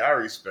out of here. I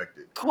respect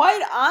it.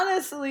 Quite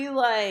honestly,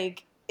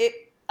 it...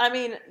 I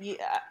mean,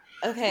 yeah...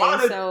 Okay,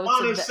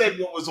 Lana said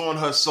what was on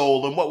her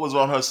soul, and what was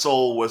on her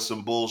soul was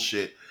some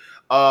bullshit.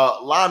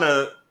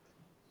 Lana,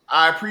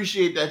 I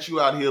appreciate that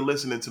you out here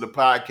listening to the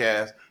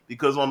podcast,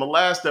 because on the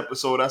last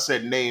episode I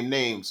said name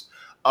names.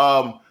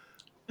 What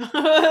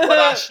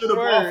I should have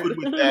offered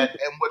with that,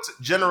 and what's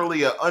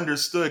generally an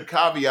understood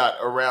caveat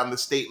around the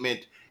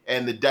statement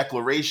and the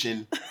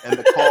declaration and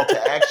the call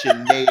to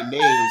action, name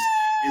names,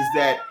 is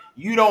that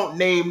you don't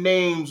name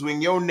names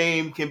when your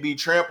name can be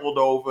trampled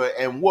over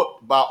and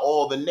whooped by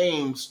all the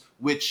names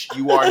which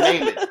you are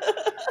naming.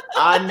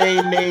 I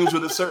name names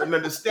with a certain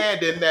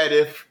understanding that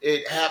if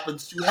it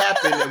happens to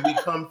happen and we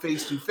come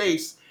face to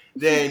face,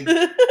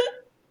 then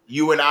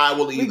you and I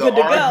will either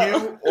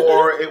argue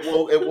or it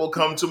will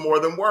come to more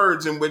than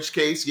words, in which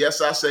case, yes,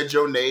 I said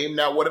your name.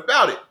 Now what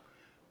about it?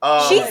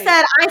 She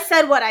said I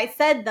said what I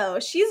said, though.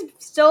 She's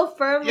still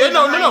firmly... Yeah,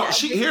 no.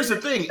 Here's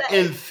the thing.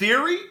 In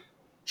theory,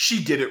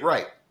 she did it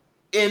right.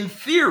 In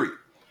theory.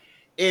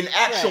 In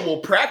actual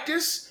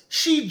practice,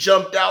 she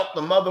jumped out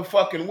the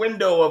motherfucking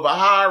window of a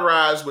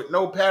high-rise with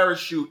no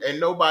parachute and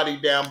nobody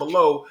down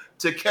below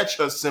to catch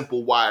her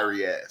simple,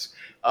 wiry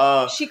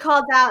ass. She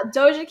called out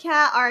Doja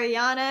Cat,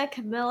 Ariana,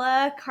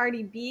 Camila,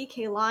 Cardi B,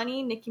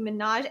 Kehlani, Nicki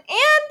Minaj,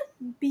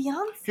 and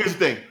Beyonce. Here's the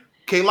thing.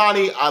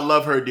 Kehlani, I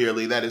love her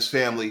dearly. That is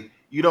family.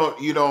 You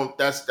don't,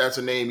 that's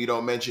a name you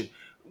don't mention.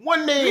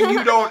 One name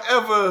you don't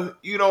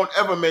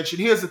ever mention.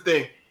 Here's the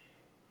thing.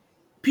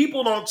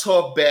 People don't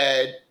talk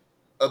bad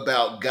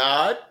about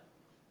God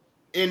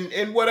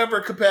in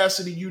whatever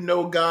capacity you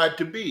know God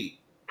to be.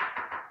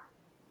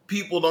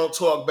 People don't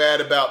talk bad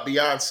about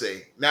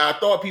Beyonce. Now, I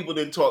thought people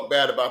didn't talk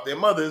bad about their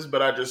mothers,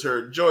 but I just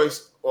heard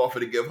Joyce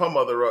offer to give her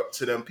mother up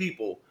to them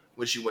people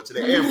when she went to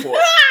the airport.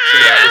 So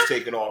that was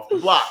taken off the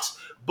blocks.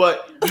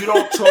 But you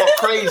don't talk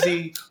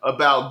crazy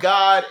about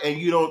God, and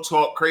you don't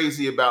talk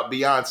crazy about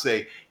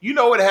Beyonce. You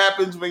know what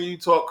happens when you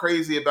talk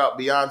crazy about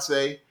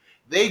Beyonce?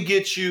 They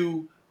get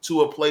you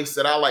to a place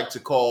that I like to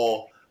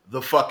call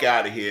the fuck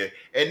out of here.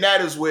 And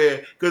that is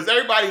where, because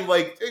everybody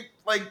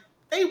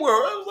they were,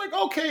 I was like,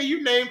 okay,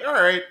 you named, all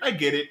right, I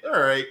get it, all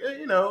right.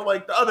 You know,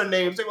 like the other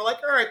names, they were like,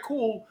 all right,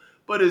 cool.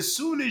 But as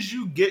soon as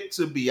you get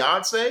to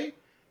Beyonce,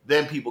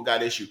 then people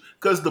got issue.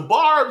 Because the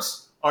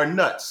Barbs are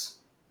nuts.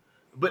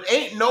 But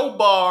ain't no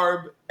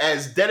Barb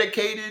as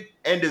dedicated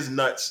and as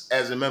nuts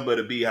as a member of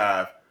the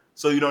Beehive.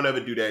 So you don't ever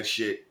do that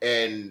shit.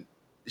 And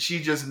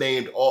she just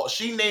named all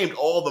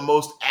the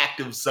most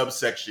active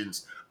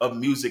subsections of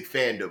music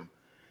fandom.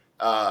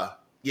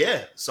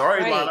 Yeah,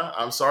 sorry, right. Lana.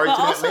 I'm sorry to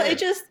that man.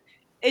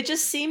 It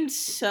just seemed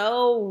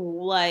so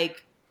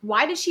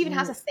Why did she even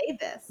have to say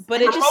this?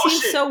 But it just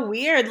seems so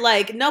weird.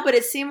 Like, no, but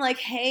it seemed like,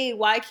 hey,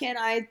 why can't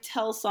I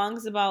tell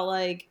songs about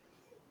like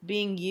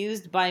being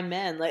used by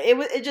men? Like,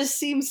 it just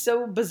seems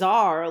so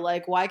bizarre.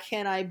 Like, why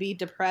can't I be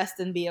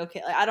depressed and be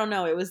okay? Like, I don't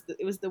know. It was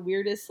the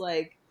weirdest.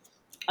 Like,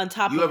 on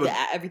top of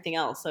everything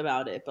else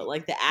about it, but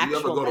like the actual. You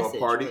ever go to a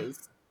party?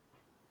 Was,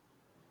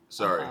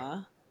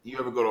 You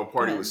ever go to a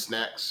party with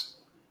snacks,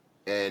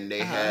 and they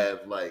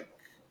have like.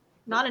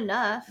 Not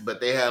enough. But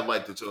they have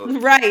like the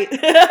right.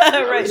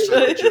 I right.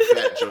 respect that you're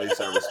fat, Joyce.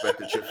 I respect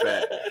that you're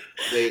fat.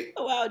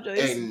 Wow,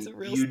 Joyce. And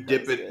you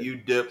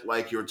dip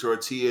like your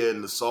tortilla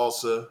in the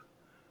salsa,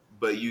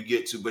 but you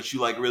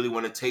like really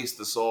want to taste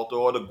the salt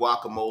or the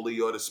guacamole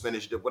or the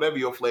spinach dip, whatever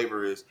your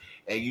flavor is,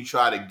 and you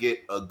try to get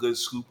a good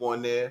scoop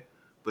on there,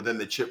 but then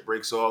the chip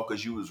breaks off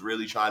because you was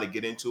really trying to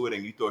get into it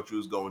and you thought you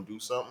was going to do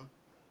something.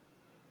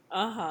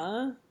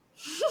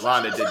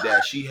 Lana did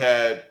that. She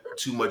had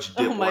too much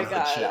dip on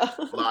her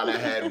chip. Lana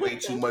had way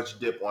too much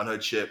dip on her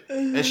chip.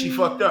 And she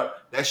fucked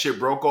up. That shit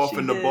broke off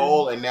in the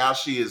bowl, and now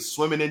she is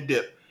swimming in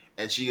dip,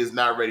 and she is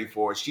not ready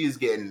for it. She is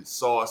getting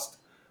sauced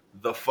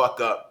the fuck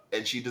up,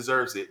 and she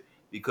deserves it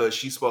because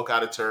she spoke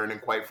out of turn,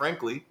 and quite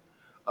frankly,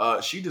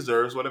 she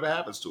deserves whatever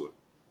happens to her.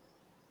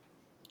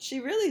 She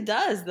really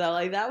does, though.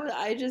 Like,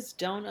 I just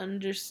don't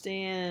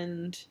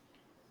understand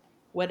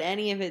what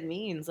any of it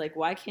means. Like,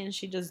 why can't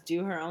she just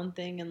do her own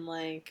thing and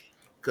like...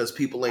 Because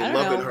people ain't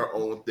loving her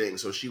own thing,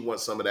 so she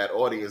wants some of that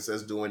audience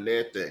that's doing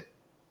their thing.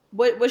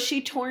 What was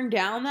she torn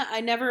down? That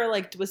I never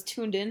like was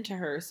tuned into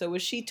her. So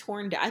was she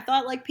torn down? I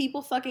thought like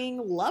people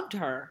fucking loved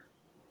her,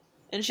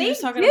 and she was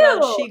talking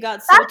about she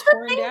got so torn down. That's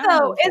the thing,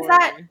 though, is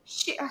that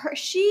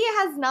she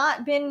has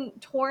not been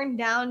torn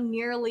down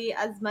nearly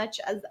as much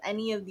as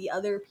any of the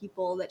other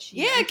people that she.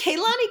 Yeah,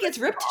 Kehlani gets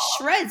ripped to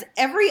shreds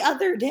every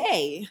other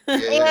day,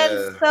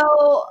 and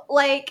so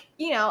like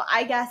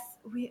I guess.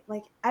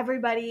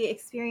 Everybody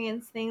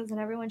experience things and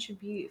everyone should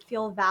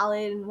feel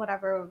valid and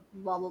whatever,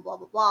 blah blah blah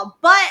blah blah.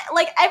 But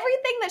like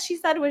everything that she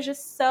said was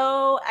just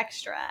so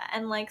extra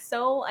and like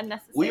so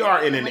unnecessary. We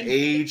are in an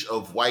age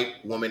of white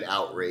woman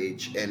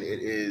outrage, and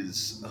it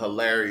is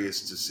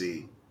hilarious to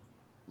see.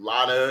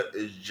 Lana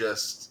is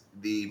just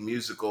the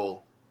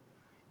musical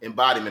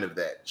embodiment of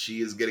that.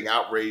 She is getting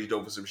outraged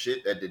over some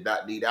shit that did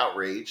not need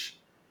outrage,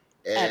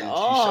 and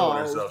she's showing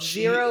herself. 0%.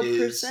 She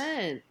is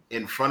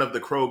in front of the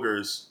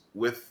Kroger's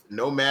with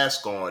no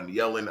mask on,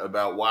 yelling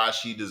about why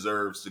she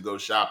deserves to go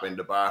shopping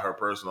to buy her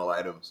personal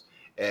items,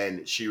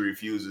 and she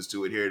refuses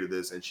to adhere to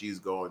this, and she's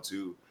going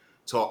to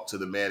talk to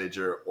the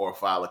manager or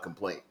file a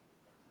complaint.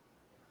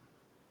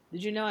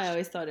 Did you know I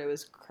always thought it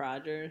was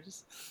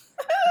Krogers?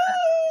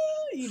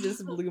 You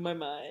just blew my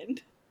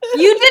mind.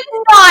 You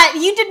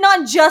did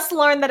not just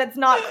learn that it's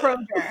not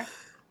Kroger.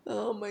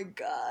 Oh my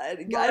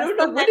god. I don't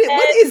know what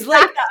is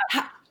like...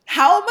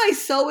 How am I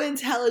so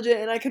intelligent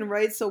and I can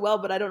write so well,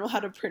 but I don't know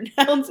how to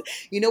pronounce it?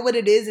 You know what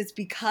it is? It's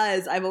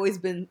because I've always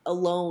been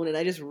alone and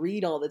I just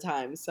read all the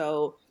time.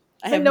 So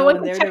I have no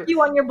one can check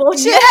you on your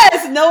bullshit.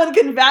 Yes, no one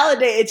can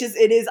validate.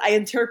 It is. I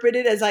interpret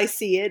it as I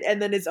see it,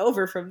 and then it's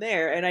over from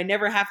there. And I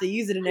never have to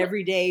use it in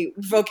everyday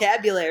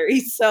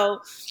vocabulary.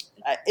 So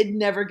it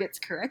never gets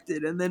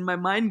corrected. And then my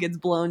mind gets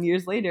blown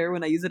years later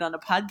when I use it on a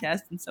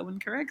podcast and someone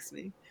corrects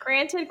me.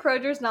 Granted,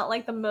 Kroger's not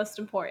like the most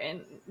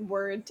important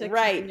word to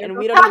right, and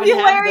we don't even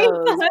have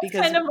those so that's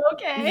because kind of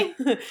okay.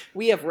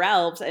 We have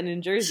Ralph's, and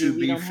in Jersey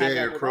we don't have them.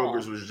 To be fair,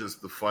 Kroger's was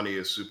just the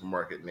funniest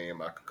supermarket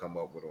name I could come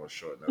up with on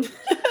short notice.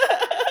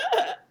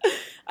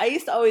 I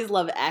used to always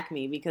love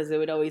Acme because it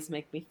would always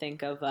make me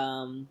think of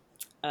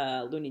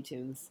Looney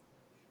Tunes.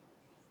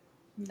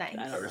 Nice.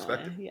 I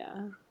respect it.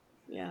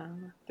 Yeah.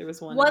 There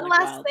was one. One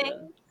last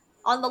thing.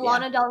 On the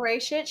Lana Del Rey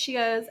shit, she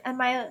goes, and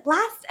my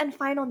last and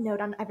final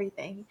note on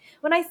everything.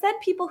 When I said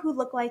people who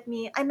look like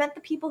me, I meant the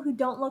people who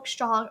don't look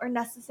strong or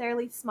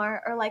necessarily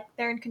smart or like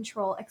they're in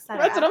control,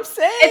 etc. That's what I'm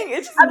saying.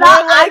 It's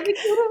about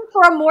advocating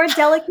for a more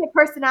delicate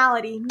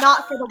personality,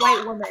 not for the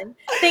white woman.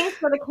 Thanks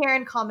for the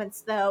Karen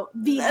comments, though.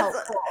 Be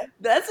helpful.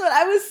 That's what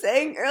I was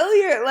saying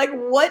earlier. Like,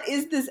 what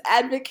is this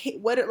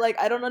advocate?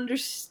 I don't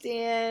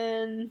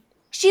understand.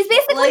 She's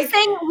basically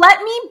saying,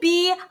 let me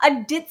be a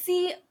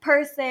ditzy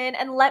person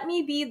and let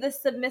me be the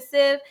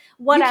submissive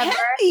whatever. You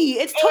can be.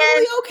 It's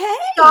totally okay.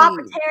 Stop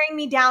tearing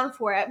me down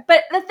for it.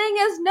 But the thing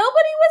is, nobody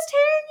was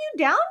tearing you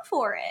down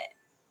for it.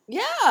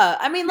 Yeah.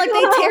 I mean, like,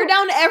 they tear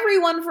down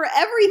everyone for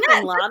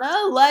everything,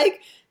 Lana.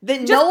 Like,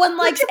 no one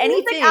likes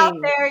anything. Out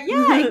there.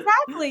 Yeah,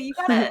 exactly. You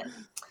gotta...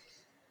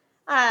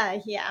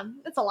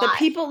 it's a lot. The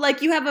people,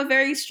 like, you have a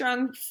very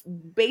strong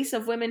base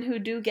of women who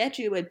do get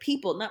you, and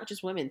people, not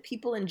just women,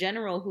 people in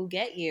general who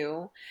get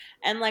you.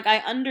 And, like, I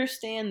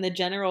understand the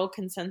general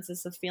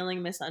consensus of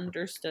feeling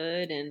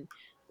misunderstood and,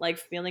 like,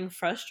 feeling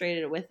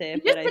frustrated with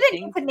it. You just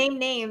didn't need to name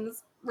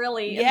names,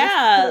 really.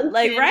 Yeah,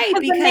 like, right.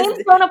 Because the names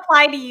don't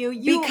apply to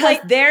you. Because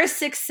their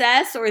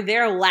success or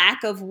their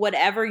lack of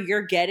whatever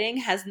you're getting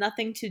has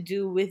nothing to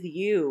do with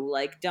you.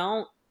 Like,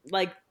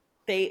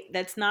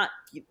 that's not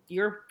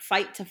your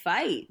fight to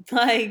fight.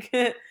 Like,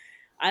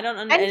 I don't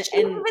understand. And she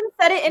even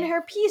said it in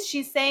her piece.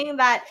 She's saying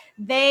that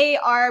they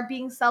are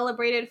being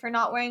celebrated for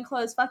not wearing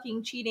clothes,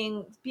 fucking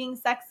cheating, being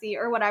sexy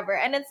or whatever.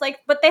 And it's like,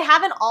 but they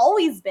haven't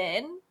always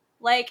been.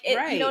 Like, it,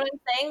 right. You know what I'm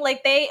saying?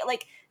 Like, they,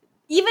 like,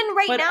 even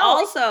right now. But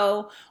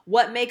also,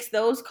 what makes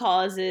those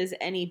causes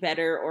any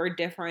better or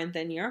different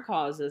than your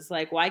causes?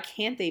 Like, why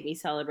can't they be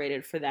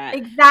celebrated for that?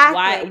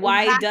 Exactly.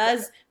 Why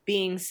does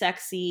being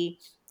sexy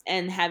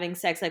and having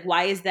sex, like,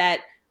 why is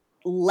that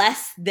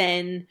less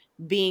than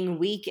being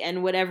weak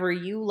and whatever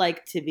you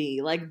like to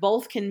be? Like,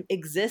 both can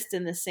exist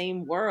in the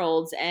same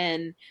worlds,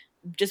 and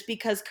just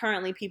because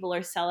currently people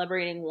are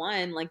celebrating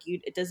one, like,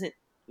 it doesn't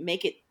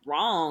make it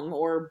wrong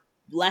or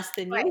less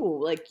than right. You.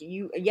 Like,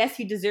 yes,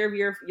 you deserve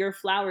your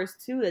flowers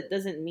too. That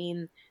doesn't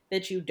mean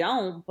that you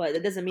don't, but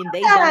it doesn't mean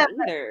they don't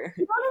either.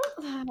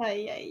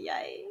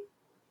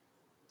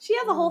 She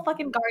has a whole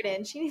fucking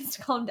garden. She needs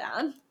to calm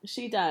down.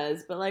 She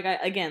does, but like, I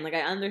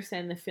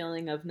understand the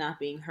feeling of not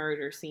being heard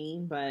or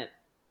seen, but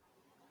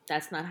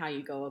that's not how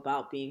you go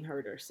about being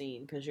heard or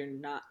seen, because you're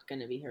not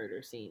going to be heard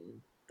or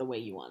seen the way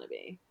you want to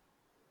be.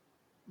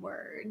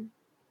 Word.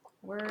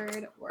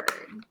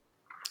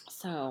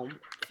 So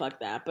fuck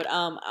that. But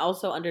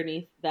also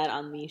underneath that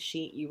on the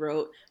sheet you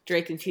wrote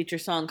Drake and Future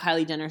song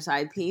Kylie Jenner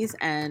side piece,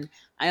 and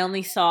I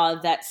only saw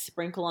that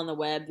sprinkle on the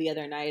web the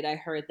other night. I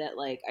heard that,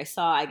 like,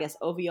 I guess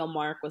OVO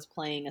Mark was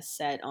playing a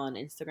set on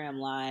Instagram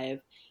Live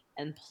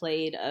and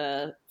played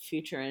a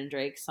Future and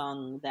Drake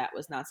song that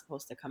was not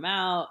supposed to come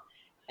out.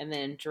 And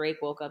then Drake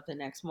woke up the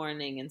next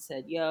morning and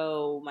said,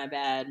 "Yo, my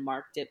bad,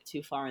 Mark dipped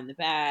too far in the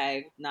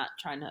bag, not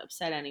trying to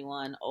upset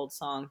anyone, old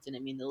song,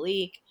 didn't mean to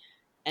leak."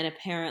 And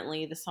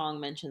apparently the song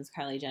mentions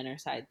Kylie Jenner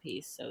side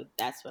piece, so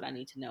that's what I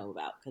need to know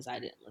about, because I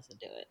didn't listen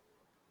to it.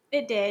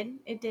 It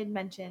did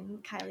mention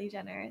Kylie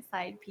Jenner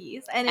side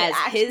piece. And as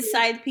his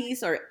side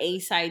piece or a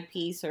side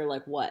piece, or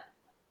like what?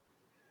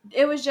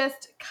 It was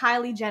just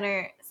Kylie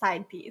Jenner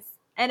side piece.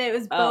 And it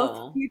was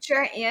both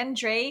Future and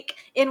Drake.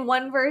 In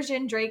one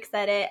version, Drake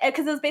said it,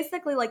 because it was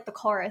basically like the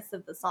chorus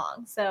of the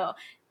song. So,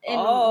 yeah.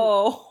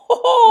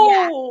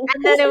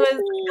 And then it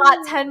was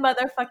got 10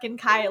 motherfucking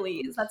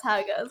Kylies. That's how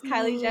it goes.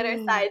 Kylie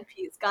Jenner side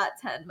piece got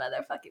 10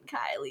 motherfucking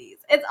Kylies.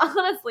 It's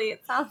honestly,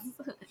 it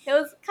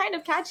was kind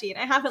of catchy,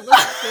 and I haven't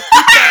listened to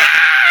a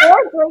Future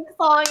or Drake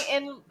song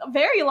in a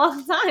very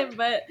long time,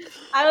 but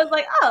I was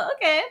like, oh,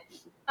 okay.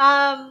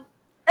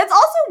 It's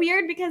also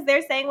weird because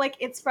they're saying, like,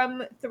 it's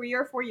from 3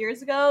 or 4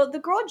 years ago. The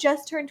girl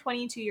just turned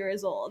 22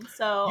 years old.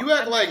 So you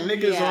act like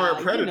niggas aren't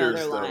predators,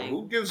 though. Lying.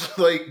 Who gives,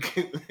 like...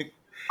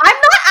 I'm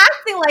not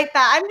acting like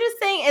that. I'm just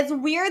saying it's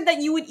weird that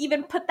you would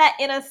even put that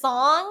in a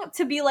song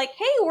to be like,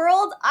 hey,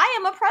 world, I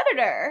am a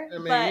predator. I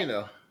mean, you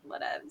know.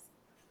 Whatever.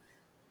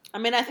 I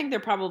mean, I think they're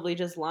probably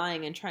just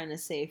lying and trying to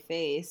save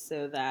face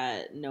so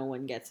that no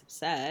one gets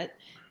upset.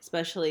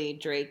 Especially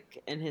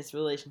Drake and his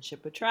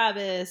relationship with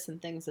Travis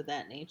and things of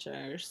that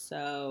nature.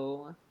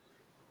 So,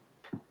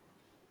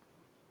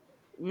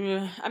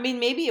 I mean,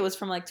 maybe it was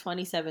from like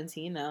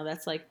 2017 though.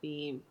 That's like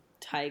the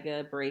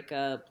Tyga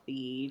breakup,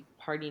 the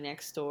Party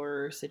Next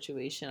Door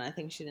situation. I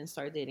think she didn't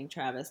start dating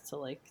Travis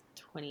till like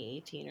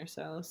 2018 or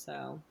so.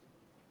 So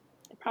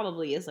it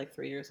probably is like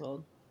 3 years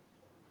old.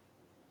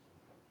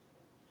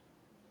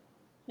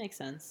 Makes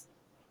sense.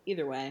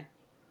 Either way.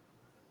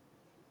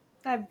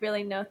 I have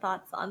really no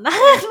thoughts on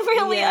that,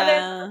 really, other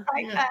than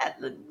the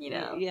fact that, you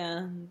know.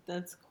 Yeah,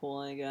 that's cool,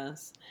 I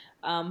guess.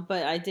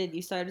 But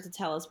you started to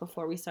tell us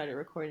before we started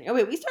recording. Oh,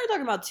 wait, we started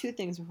talking about two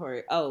things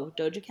before. Oh,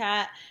 Doja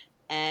Cat,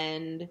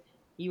 and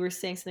you were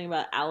saying something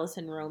about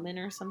Allison Roman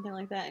or something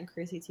like that, and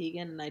Chrissy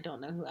Teigen, and I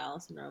don't know who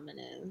Allison Roman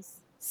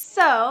is.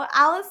 So,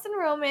 Allison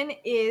Roman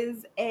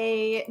is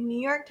a New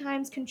York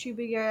Times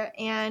contributor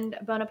and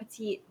Bon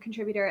Appetit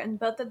contributor, and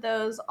both of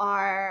those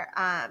are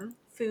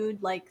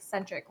food like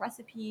centric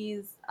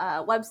recipes,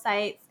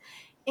 websites.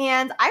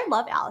 And I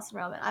love Allison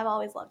Roman. I've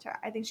always loved her.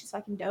 I think she's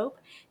fucking dope.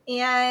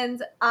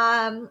 And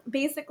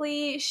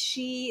basically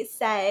she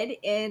said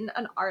in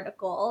an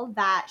article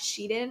that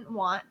she didn't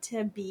want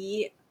to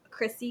be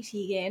Chrissy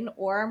Teigen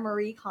or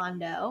Marie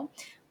Kondo.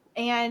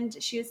 And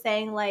she was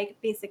saying, like,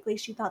 basically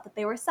she thought that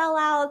they were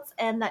sellouts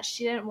and that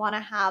she didn't want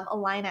to have a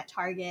line at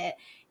Target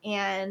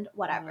and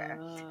whatever.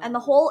 And the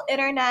whole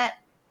internet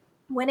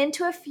went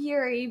into a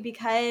fury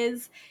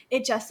because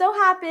it just so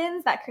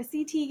happens that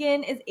Chrissy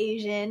Teigen is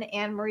Asian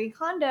and Marie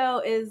Kondo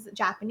is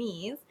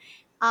Japanese.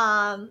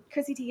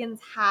 Chrissy Teigen's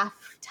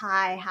half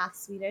Thai, half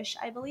Swedish,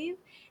 I believe.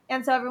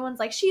 And so everyone's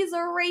like, she's a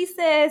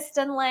racist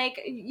and, like,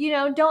 you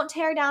know, don't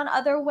tear down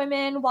other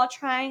women while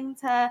trying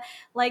to,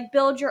 like,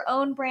 build your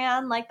own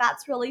brand. Like,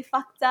 that's really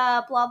fucked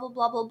up, blah, blah,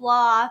 blah, blah,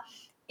 blah.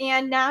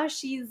 And now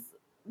she's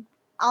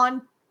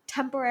on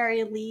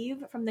temporary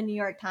leave from the New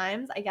York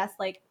Times. I guess,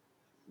 like,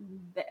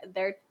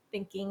 they're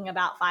thinking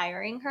about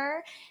firing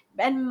her.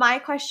 And my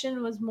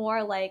question was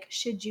more like,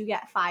 should you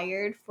get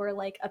fired for,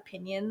 like,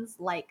 opinions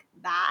like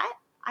that?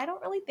 I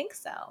don't really think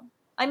so.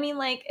 I mean,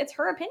 like, it's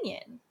her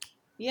opinion.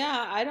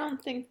 Yeah, I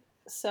don't think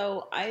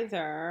so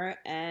either.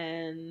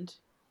 And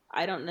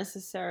I don't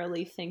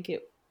necessarily think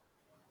it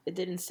it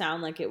didn't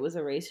sound like it was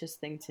a racist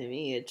thing to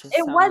me. It just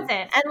wasn't.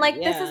 And like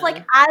this is like,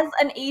 as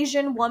an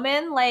Asian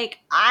woman, like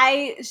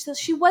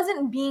she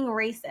wasn't being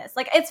racist.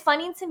 Like it's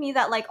funny to me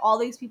that like all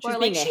these people she's are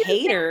being like a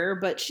hater,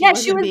 but she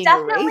was being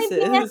definitely a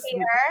being a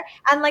hater.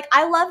 And like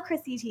I love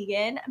Chrissy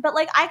Teigen, but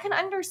like I can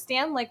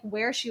understand like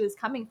where she was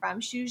coming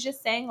from. She was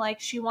just saying like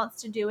she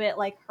wants to do it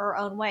like her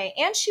own way,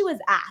 and she was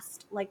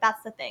asked. Like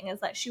that's the thing, is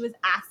that she was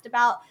asked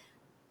about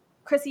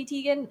Chrissy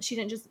Teigen. She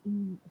didn't just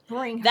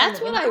bring her. That's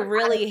what I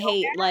really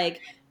hate.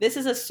 Like, this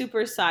is a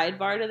super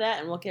sidebar to that,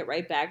 and we'll get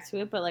right back to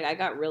it. But like, I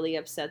got really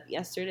upset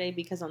yesterday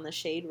because on the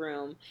Shade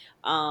Room,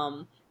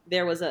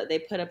 they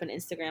put up an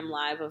Instagram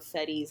live of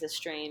Fetty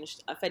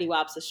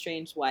Wap's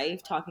estranged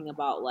wife talking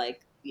about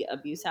like the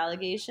abuse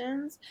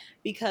allegations,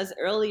 because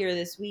earlier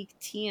this week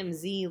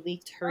TMZ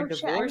leaked her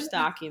divorce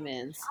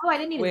documents. Oh, I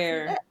didn't even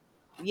see that.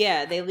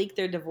 Yeah, they leaked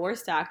their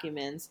divorce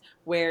documents,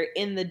 where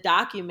in the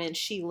document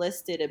she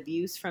listed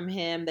abuse from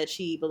him, that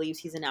she believes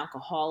he's an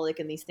alcoholic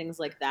and these things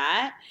like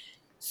that.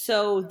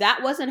 So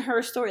that wasn't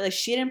her story. Like,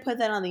 she didn't put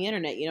that on the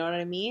internet, you know what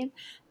I mean?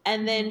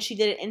 And then she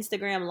did an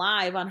Instagram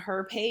live on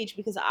her page,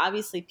 because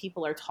obviously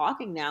people are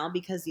talking now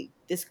because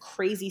this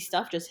crazy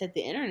stuff just hit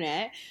the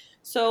internet.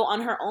 So on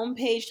her own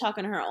page,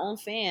 talking to her own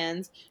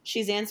fans,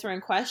 she's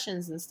answering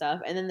questions and stuff.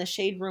 And then the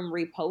Shade Room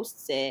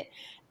reposts it.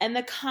 And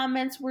the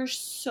comments were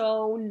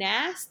so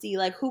nasty.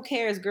 Like, who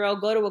cares, girl?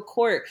 Go to a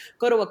court.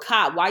 Go to a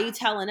cop. Why are you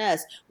telling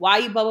us? Why are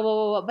you blah, blah, blah,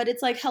 blah, blah? But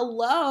it's like,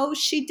 hello,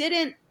 she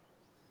didn't.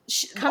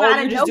 Come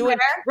out of nowhere.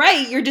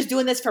 Right, you're just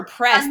doing this for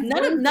press.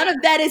 None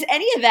of that is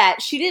any of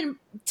that. She didn't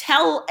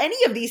tell any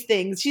of these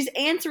things. She's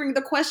answering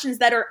the questions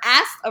that are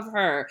asked of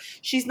her.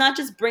 She's not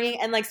just bringing,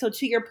 and like, so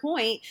to your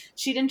point,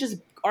 she didn't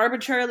just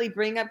arbitrarily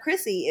bring up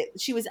Chrissy.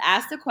 She was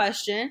asked a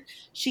question.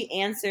 She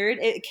answered.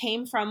 It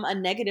came from a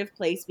negative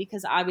place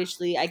because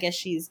obviously, I guess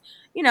she's,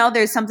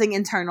 there's something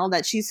internal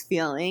that she's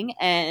feeling,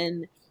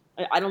 and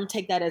I don't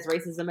take that as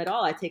racism at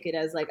all. I take it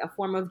as like a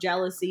form of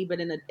jealousy, but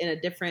in a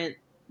different.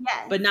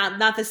 Yes. But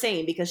not the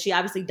same, because she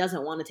obviously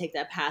doesn't want to take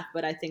that path,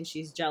 but I think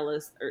she's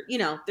jealous, or,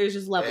 there's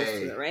just levels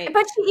to it, right?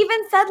 But she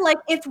even said, like,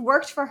 it's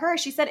worked for her.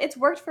 She said it's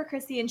worked for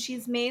Chrissy, and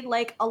she's made,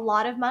 like, a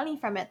lot of money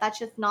from it. That's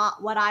just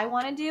not what I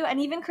want to do.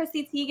 And even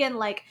Chrissy Teigen,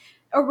 like,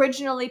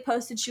 originally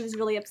posted she was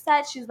really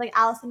upset. She was like,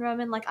 Allison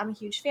Roman, like, I'm a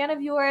huge fan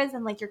of yours,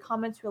 and, like, your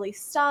comments really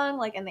stung,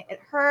 like, and it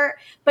hurt.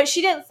 But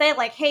she didn't say,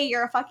 like, hey,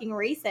 you're a fucking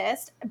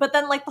racist. But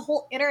then, like, the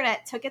whole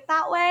internet took it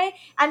that way.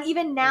 And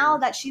even now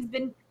that she's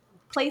been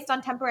placed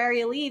on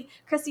temporary leave,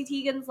 Chrissy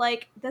Teigen's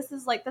like, this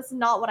is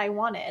not what I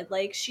wanted.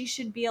 Like,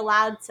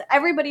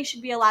 everybody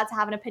should be allowed to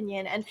have an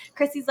opinion. And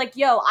Chrissy's like,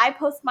 yo, I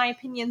post my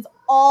opinions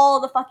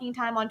all the fucking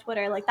time on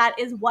Twitter. Like, that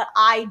is what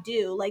I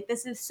do. Like,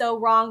 this is so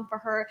wrong for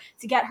her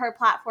to get her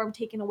platform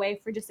taken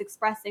away for just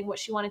expressing what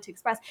she wanted to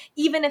express,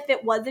 even if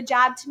it was a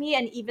jab to me.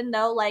 And even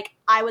though, like,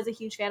 I was a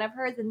huge fan of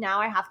hers and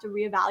now I have to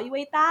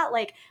reevaluate that,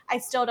 like, I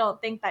still don't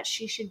think that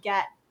she should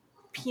get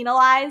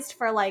penalized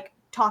for, like,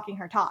 talking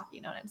her talk, you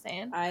know what I'm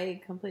saying?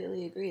 I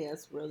completely agree.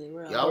 That's really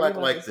real. Y'all act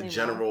like the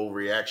general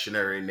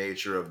reactionary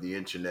nature of the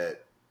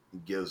internet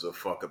gives a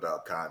fuck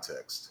about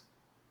context.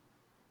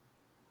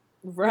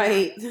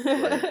 Right.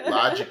 Like,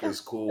 logic is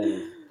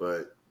cool,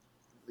 but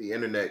the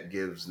internet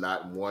gives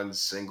not one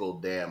single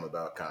damn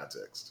about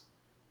context.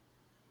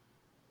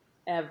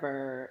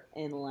 Ever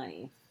in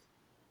life.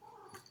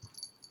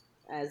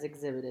 As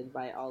exhibited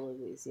by all of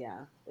these,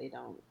 they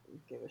don't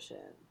give a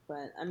shit.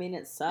 But I mean,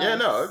 it sucks. Yeah,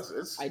 no,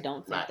 it's I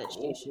don't think that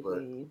cool, she should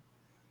be.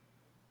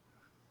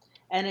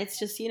 And it's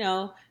just,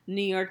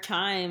 New York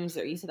Times,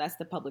 or you said that's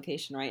the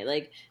publication, right?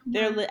 Like,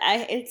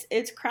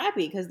 it's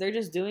crappy because they're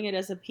just doing it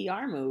as a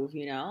PR move,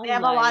 They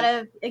have a lot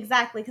of,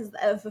 exactly, because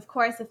of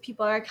course, if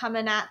people are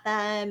coming at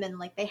them and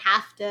like they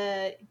have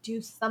to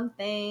do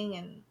something,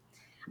 and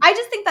I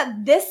just think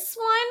that this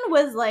one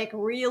was like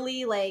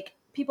really like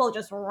people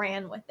just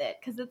ran with it,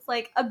 because it's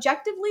like,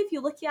 objectively, if you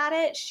look at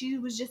it, she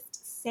was just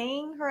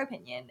saying her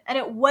opinion, and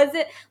it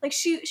wasn't like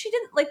she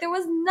didn't, like, there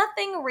was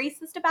nothing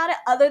racist about it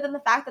other than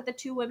the fact that the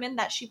two women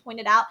that she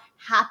pointed out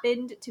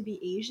happened to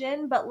be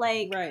Asian, but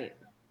like, right,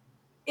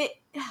 it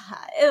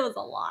was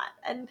a lot,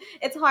 and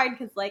it's hard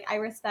because like I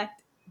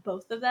respect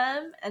both of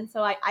them, and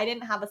so I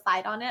didn't have a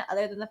side on it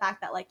other than the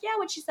fact that, like, yeah,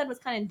 what she said was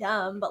kind of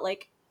dumb, but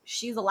like,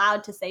 she's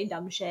allowed to say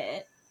dumb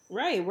shit.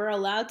 Right, we're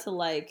allowed to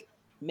like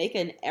make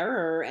an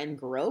error and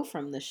grow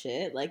from the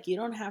shit. Like, you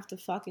don't have to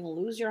fucking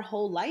lose your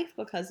whole life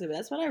because of it.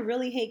 That's what I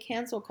really hate,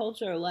 cancel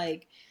culture.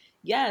 Like,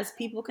 yes,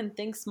 people can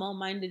think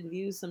small-minded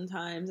views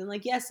sometimes, and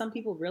like, yes, some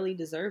people really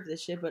deserve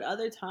this shit, but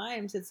other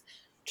times it's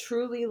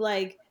truly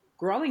like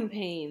growing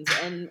pains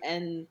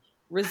and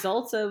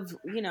results of,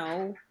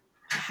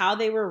 how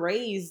they were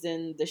raised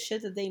and the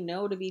shit that they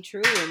know to be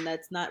true and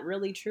that's not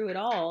really true at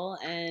all.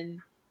 And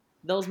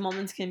those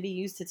moments can be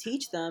used to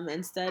teach them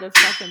instead of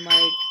fucking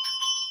like,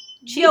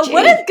 yo,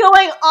 what is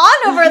going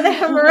on over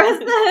there,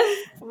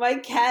 Marissa? My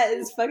cat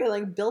is fucking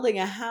like building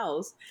a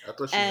house. I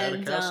thought she had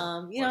a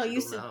castle.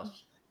 Used to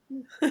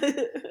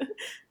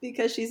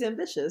because she's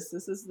ambitious.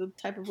 This is the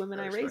type of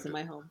women I raise in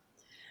my home.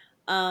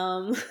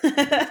 and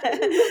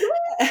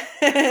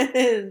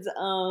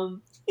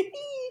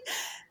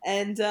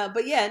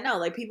but yeah, no,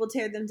 like people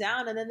tear them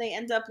down, and then they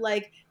end up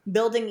like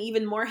building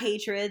even more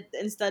hatred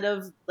instead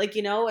of like,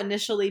 you know,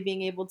 initially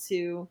being able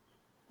to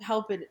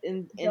help it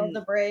Build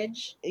the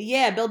bridge.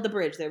 Yeah, build the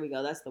bridge. There we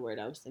go. That's the word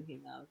I was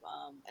thinking of.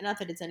 And not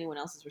that it's anyone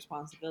else's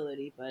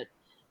responsibility, but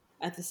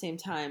at the same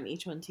time,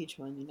 each one teach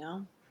one, you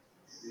know?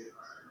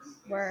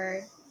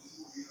 Word.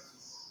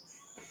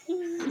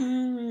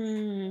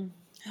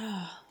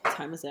 What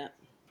time is that?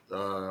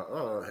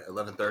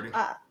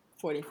 11:30.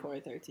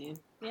 44:13.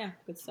 Yeah,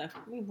 good stuff.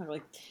 We can talk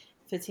like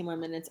 15 more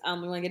minutes. We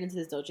want to get into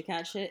this Doja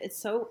Cat shit. It's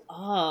so,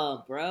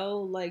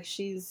 bro. Like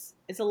it's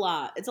a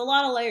lot. It's a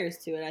lot of layers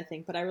to it, I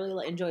think. But I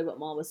really enjoyed what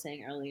Maul was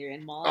saying earlier.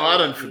 And Maul. I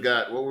done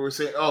forgot what we were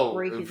saying.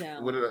 Break it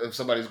down. If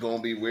somebody's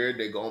gonna be weird,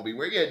 they gonna be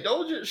weird. Yeah,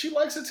 Doja, she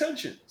likes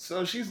attention,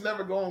 so she's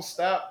never gonna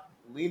stop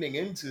leaning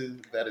into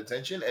that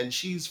attention. And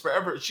she's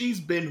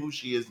been who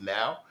she is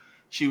now.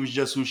 She was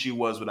just who she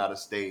was without a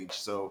stage.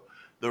 So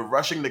the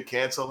rushing to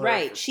cancel her,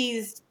 right?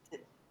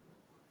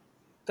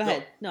 Go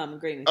ahead. No, I'm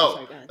agreeing with you.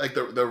 Sorry, go ahead. Like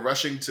the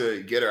rushing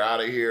to get her out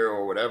of here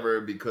or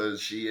whatever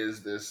because she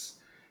is this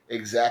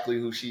exactly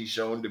who she's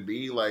shown to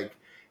be. Like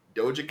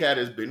Doja Cat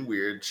has been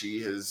weird.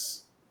 She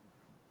has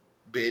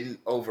been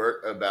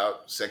overt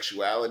about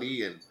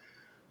sexuality and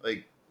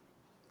like,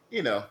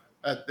 you know,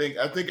 I think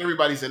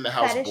everybody's in the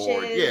house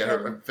bored. Yeah,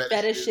 her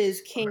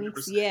fetishes,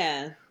 kinks. 100%.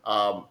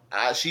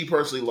 Yeah. She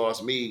personally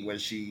lost me when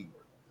she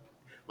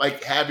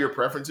like have your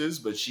preferences,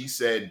 but she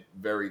said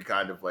very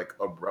kind of like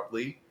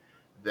abruptly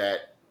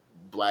that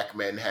Black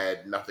men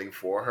had nothing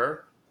for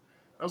her.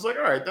 I was like,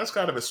 all right, that's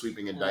kind of a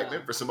sweeping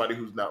indictment for somebody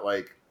who's not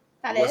like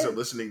wasn't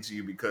listening to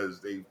you because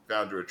they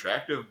found you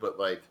attractive, but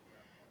like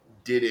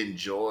did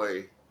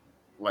enjoy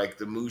like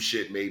the Moo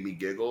shit made me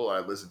giggle.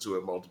 I listened to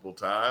it multiple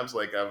times.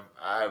 Like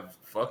I've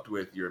fucked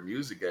with your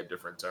music at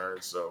different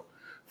turns. So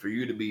for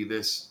you to be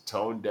this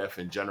tone deaf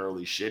and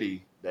generally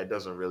shitty, that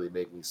doesn't really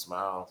make me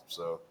smile.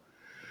 So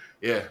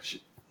yeah.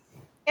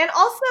 And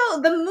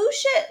also the Moo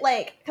shit,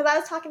 like, because I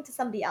was talking to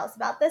somebody else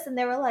about this, and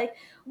they were like,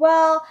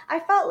 well, I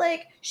felt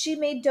like she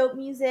made dope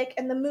music,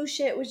 and the Moo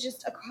shit was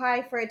just a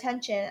cry for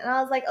attention. And I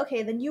was like,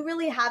 okay, then you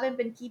really haven't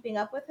been keeping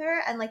up with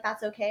her, and, like,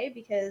 that's okay,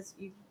 because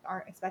you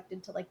aren't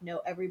expected to, like, know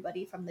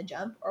everybody from the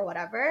jump or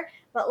whatever.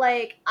 But,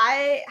 like,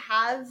 I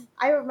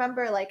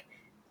remember, like,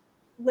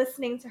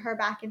 listening to her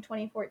back in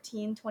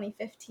 2014,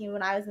 2015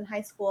 when I was in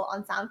high school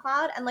on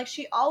SoundCloud, and like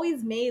she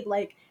always made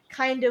like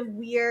kind of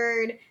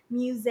weird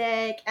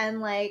music,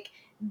 and like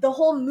the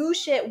whole Moo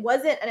shit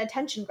wasn't an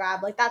attention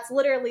grab. Like that's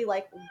literally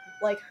like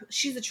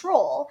she's a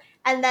troll.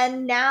 And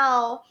then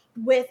now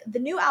with the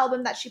new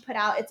album that she put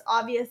out, it's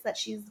obvious that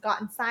she's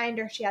gotten signed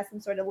or she has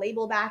some sort of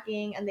label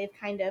backing, and they've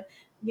kind of,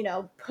 you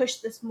know,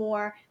 pushed this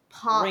more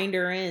pop, reined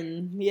her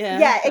in.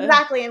 Yeah,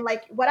 exactly. And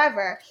like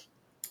whatever.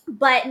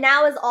 But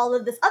now as all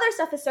of this other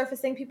stuff is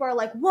surfacing, people are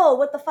like, whoa,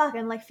 what the fuck?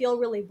 And like feel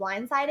really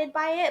blindsided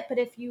by it. But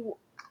if you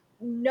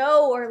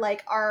know or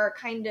like are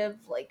kind of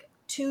like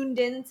tuned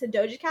in to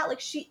Doja Cat,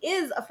 like she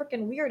is a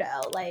freaking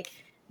weirdo. Like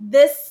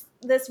this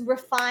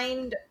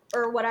refined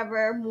or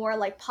whatever more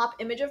like pop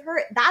image of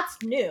her,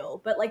 that's new.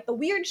 But like the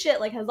weird shit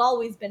like has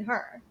always been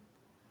her.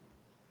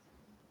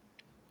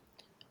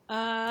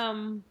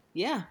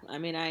 Yeah, I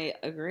mean I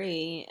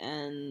agree,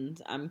 and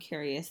I'm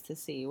curious to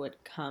see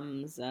what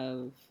comes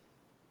of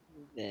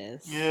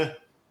this. Yeah.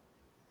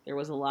 There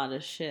was a lot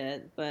of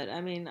shit, but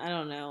I mean, I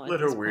don't know. Let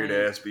her weird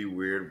ass be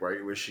weird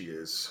right where she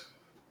is.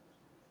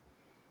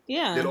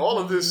 Yeah. Did all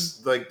of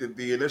this, like,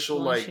 the initial,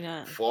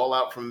 like,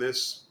 fallout from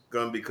this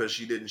come because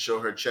she didn't show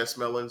her chest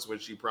melons when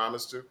she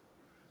promised to?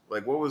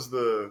 Like, what was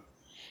the...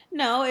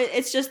 No,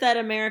 it's just that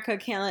America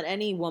can't let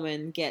any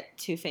woman get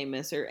too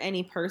famous, or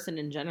any person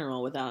in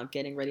general, without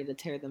getting ready to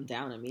tear them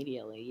down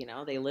immediately. You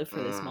know, they live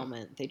for this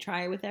moment. They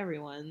try it with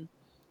everyone.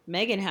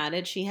 Megan had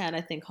it. She had,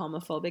 I think,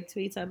 homophobic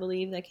tweets, I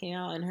believe, that came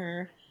out in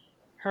her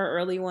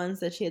early ones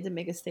that she had to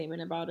make a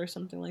statement about or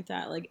something like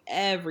that. Like,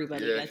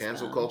 everybody gets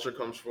cancel them. Culture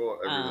comes for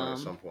everyone at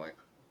some point.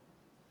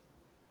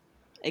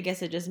 I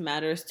guess it just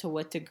matters to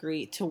what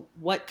degree, to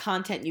what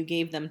content you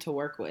gave them to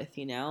work with,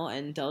 you know?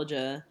 And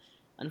Doja,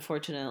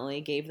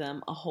 unfortunately, gave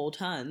them a whole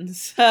ton.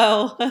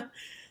 So...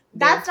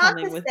 That's not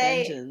to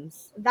say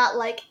that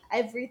like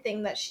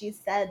everything that she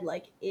said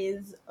like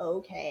is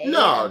okay.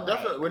 No, and,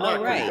 definitely like,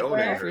 we're not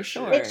condoning her for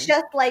shit. sure. It's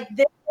just like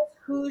this is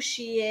who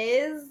she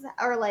is,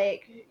 or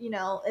like, you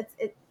know,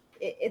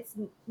 it's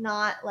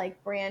not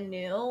like brand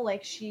new.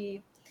 Like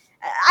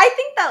I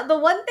think that the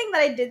one thing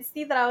that I did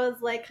see that I was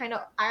like kind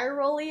of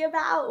eye-rolly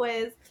about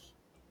was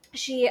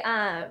she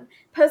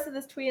posted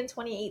this tweet in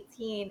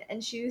 2018,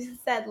 and she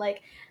said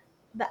like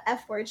the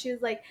F word. She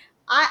was like,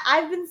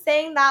 I've been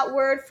saying that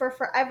word for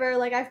forever.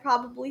 Like, I've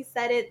probably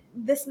said it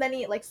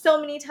so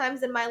many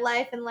times in my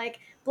life, and like,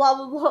 blah,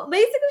 blah, blah.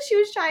 Basically, she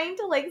was trying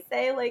to like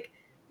say like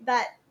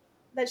that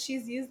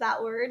she's used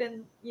that word,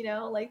 and, you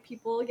know, like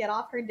people get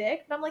off her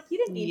dick. And I'm like, you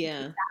didn't need to do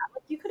that.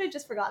 Like, you could have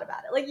just forgot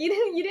about it. Like, you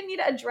didn't need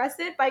to address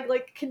it by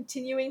like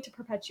continuing to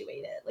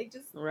perpetuate it. Like,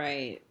 just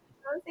right.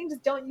 I was saying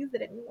just don't use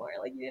it anymore.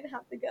 Like, you didn't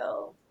have to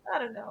go. I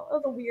don't know. It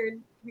was a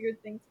weird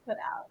thing to put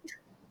out.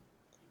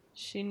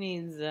 She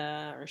needs,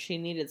 or she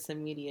needed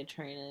some media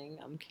training.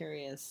 I'm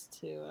curious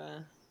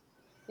to,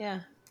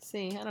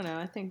 see. I don't know.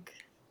 I think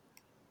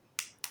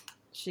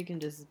she can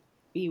just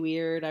be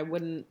weird.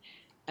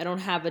 I don't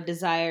have a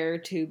desire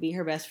to be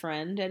her best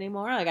friend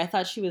anymore. Like, I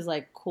thought she was,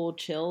 like, cool,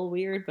 chill,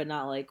 weird, but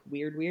not, like,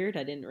 weird.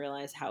 I didn't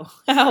realize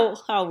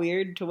how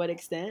weird, to what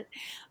extent.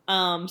 So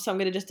I'm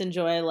going to just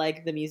enjoy,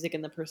 like, the music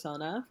and the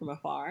persona from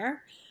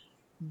afar.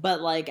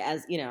 But, like,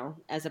 as, you know,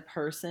 as a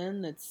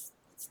person, it's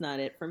not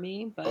it for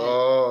me. But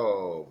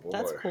oh, boy.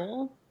 That's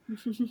cool.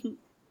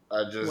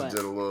 I just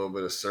did a little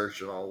bit of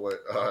searching on what...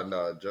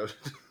 no,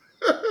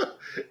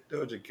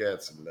 Doja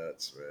Cat's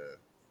nuts, man.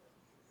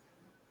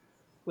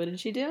 What did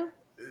she do?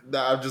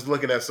 Nah, I'm just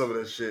looking at some of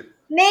this shit.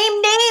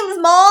 Name names,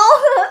 Maul!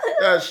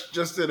 Yeah,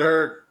 just in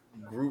her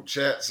group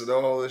chats and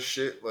all this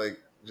shit. Like,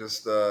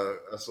 just, I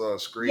saw a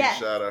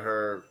screenshot of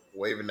her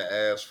waving the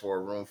ass for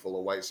a room full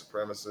of white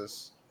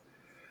supremacists.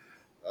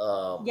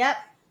 Yep,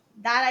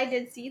 that I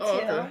did see too. Oh,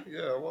 okay.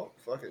 Yeah, well,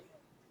 fuck it.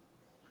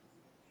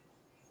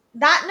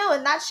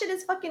 And that shit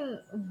is fucking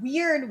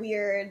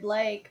weird.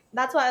 Like,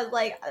 that's why I was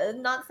like,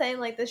 I'm not saying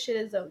like this shit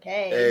is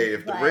okay. Hey,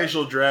 if the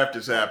racial draft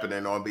is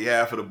happening on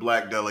behalf of the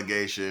black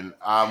delegation,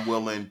 I'm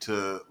willing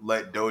to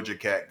let Doja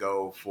Cat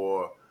go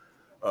for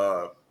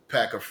a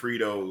pack of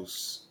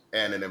Fritos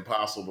and an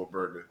Impossible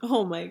Burger.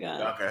 Oh my god!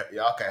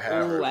 Y'all can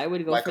have her. I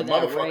would go like for a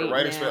that motherfucker,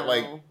 right right? now.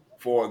 Like,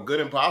 for a good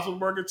Impossible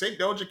Burger, take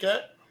Doja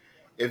Cat.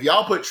 If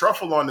y'all put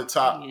truffle on the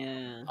top,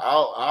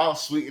 I'll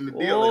sweeten the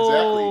deal.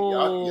 Exactly.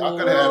 Y'all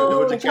could have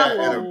Doja Cat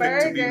and a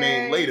pick to be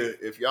named later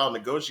if y'all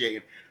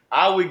negotiating.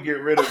 I would get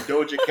rid of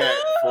Doja Cat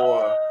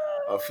for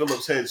a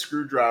Phillips head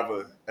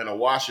screwdriver and a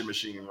washing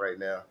machine right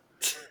now.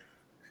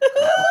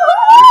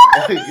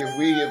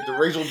 If the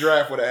racial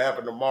draft would have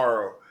happened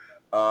tomorrow,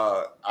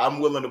 I'm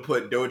willing to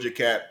put Doja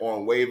Cat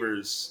on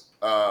waivers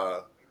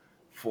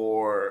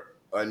for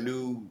a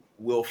new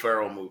Will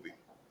Ferrell movie.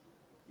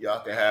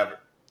 Y'all can have it.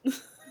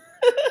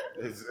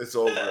 It's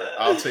over.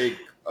 I'll take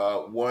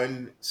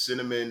one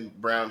cinnamon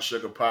brown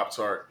sugar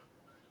Pop-Tart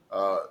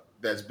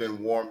that's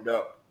been warmed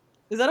up.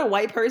 Is that a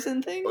white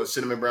person thing? Oh,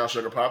 cinnamon brown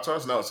sugar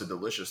Pop-Tarts? No, it's a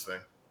delicious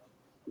thing.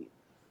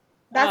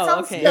 That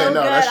sounds so yeah, no,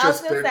 good. That's I was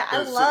just gonna say,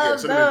 I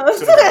love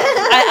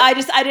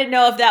those. I didn't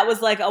know if that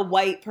was like a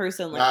white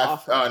person like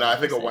offering. No, I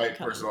think a white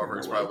person offering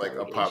is probably like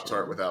a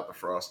Pop-Tart without the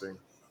frosting.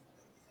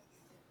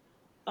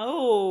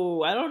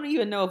 Oh, I don't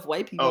even know if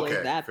white people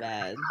are that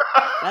bad.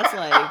 That's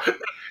like...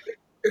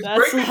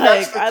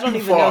 I don't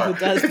even know who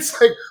does.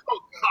 It's like,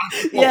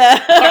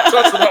 yeah.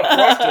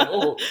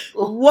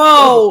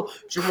 Whoa,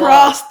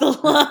 cross the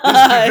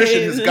line. This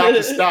division has got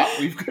to stop.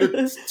 We've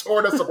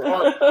torn us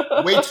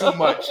apart way too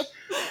much.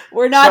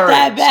 We're not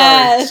that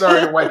bad.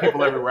 Sorry to white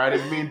people everywhere. I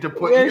didn't mean to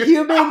put We're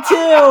human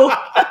too.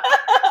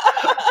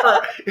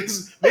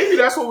 Maybe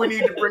that's what we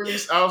need to bring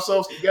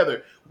ourselves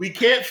together. We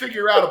can't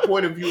figure out a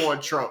point of view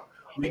on Trump.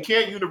 We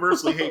can't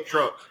universally hate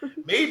Trump.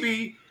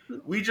 Maybe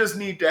we just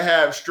need to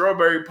have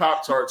strawberry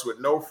Pop-Tarts with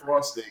no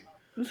frosting.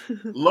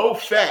 Low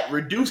fat,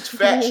 reduced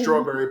fat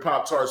strawberry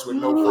Pop-Tarts with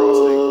no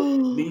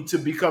frosting need to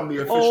become the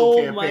official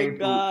campaign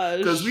food.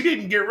 Because we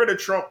didn't get rid of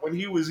Trump when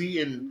he was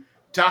eating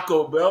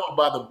Taco Bell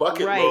by the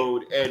bucket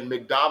load and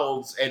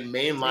McDonald's and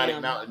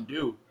mainlining Mountain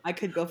Dew. I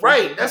could go for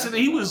That's it.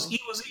 He was eating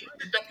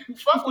that people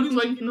fuck with. He's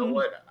like, you know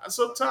what?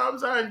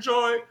 Sometimes I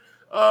enjoy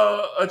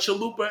a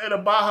chalupa and a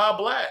Baja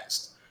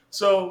Blast.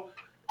 So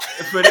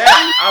for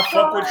that, I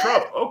fuck with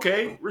Trump.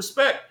 Okay,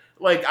 respect.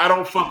 Like, I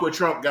don't fuck with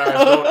Trump,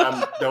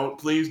 guys.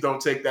 Please don't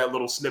take that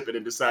little snippet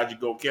and decide you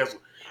go cancel.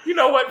 You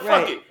know what?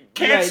 Fuck it.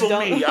 Cancel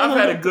me. I've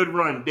had a good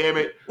run, damn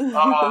it.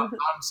 I'm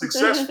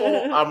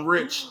successful. I'm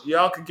rich.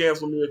 Y'all can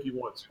cancel me if you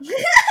want to.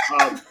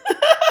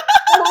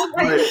 Oh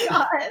my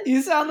god.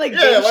 You sound like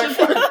like, what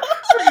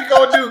you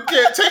gonna do?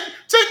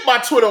 Take my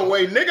Twitter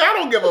away, nigga. I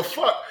don't give a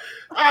fuck.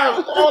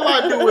 All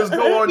I do is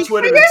go on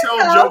Twitter and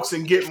tell jokes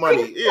and get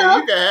money. Yeah,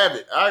 you can have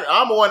it.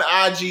 I'm on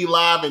IG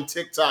Live and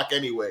TikTok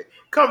anyway.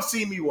 Come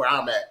see me where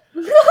I'm at.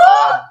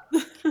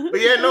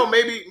 But yeah, no,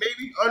 maybe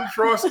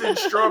unfrosted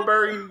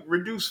strawberry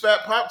reduced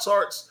fat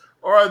Pop-Tarts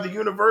are the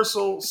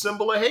universal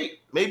symbol of hate.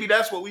 Maybe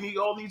that's what we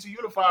all need to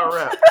unify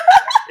around.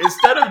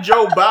 Instead of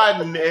Joe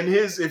Biden and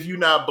his "if you're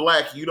not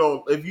black,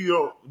 don't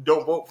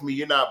vote for me,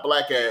 you're not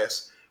black"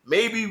 ass.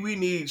 Maybe we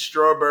need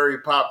strawberry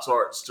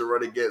Pop-Tarts to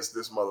run against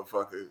this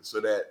motherfucker so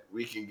that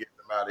we can get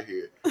them out of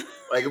here.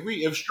 Like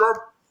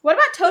what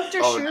about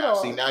toaster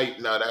strudels? See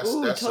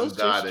that's some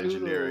God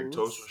engineering.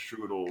 Toaster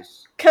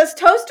strudels. Because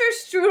toaster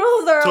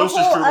strudels are a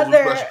whole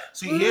other.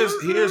 See,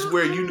 here's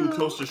where you knew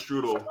toaster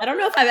strudel. I don't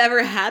know if I've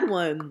ever had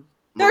one.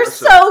 They're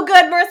so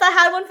good. Marissa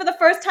had one for the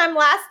first time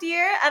last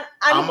year, and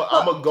I'm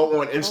gonna go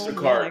on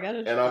Instacart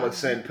and I'm gonna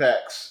send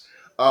packs.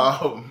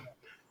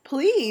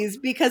 Please,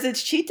 because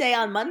it's cheat day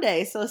on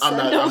Monday. So I'm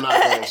not going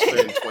to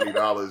spend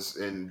 $20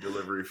 in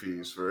delivery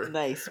fees for.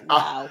 Nice.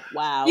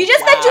 Wow. You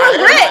just said you were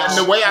rich. And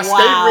the way I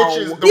stay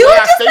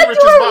rich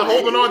is by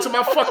holding on to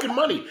my fucking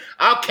money.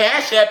 I'll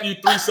cash app you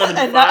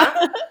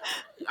 $375.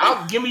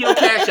 Give me your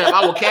cash app.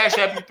 I will cash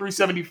app you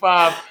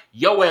 $375.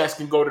 Your ass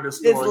can go to the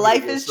store. His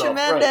life is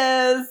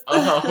tremendous.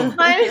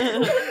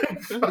 Right.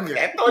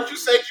 I thought you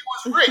said you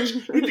was rich.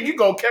 You think you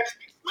gonna catch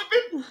me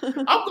slipping?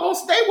 I'm gonna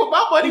stay with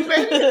my money,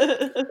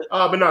 baby.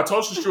 But no,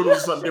 toaster strudel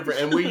is something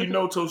different. And where you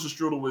know toaster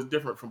strudel was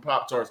different from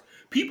Pop-Tarts,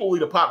 people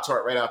eat a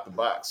Pop-Tart right out the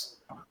box.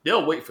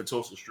 They'll wait for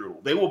toaster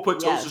strudel. They will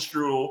put toaster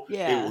strudel.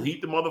 Yeah. They will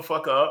heat the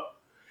motherfucker up.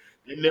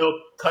 And they'll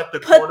cut the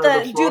corner of the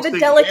frosting. Do the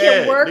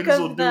delicate work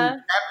of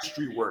the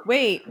tapestry work.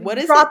 Wait, what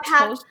is a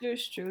toaster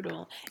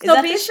strudel? Is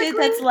that the shit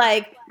that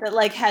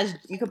has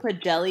you can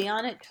put jelly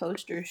on it?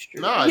 Toaster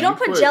strudel. Nah, you don't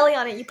put jelly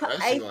on it. You put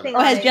icing on it. Oh,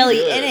 it has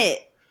jelly in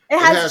it. It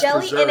has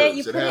jelly in it.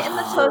 You put it in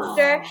the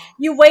toaster.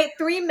 You wait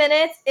 3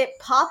 minutes. It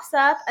pops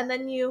up, and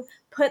then you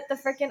put the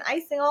freaking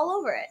icing all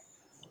over it.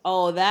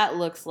 Oh, that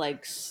looks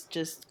like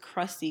just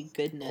crusty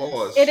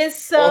goodness. It is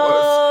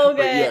so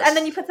good. Yes. And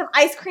then you put some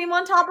ice cream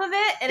on top of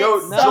it. And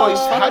Joyce,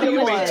 how do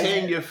you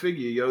maintain your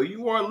figure, yo?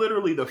 You are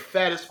literally the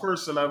fattest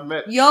person I've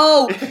met.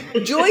 Yo,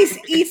 Joyce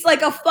eats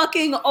like a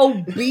fucking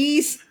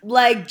obese,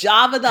 like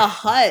Jabba the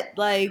Hutt.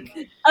 Like,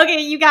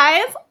 okay, you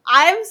guys,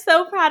 I'm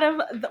so proud of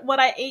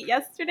what I ate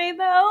yesterday,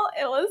 though.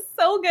 It was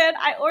so good.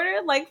 I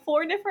ordered like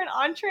 4 different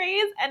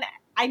entrees, and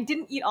I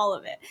didn't eat all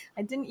of it.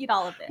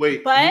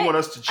 Wait, but you want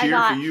us to cheer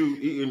for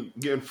you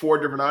getting 4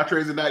 different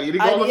entrees and not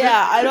eating all of it?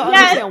 Yeah, I don't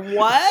understand.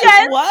 What?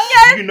 Yes, what?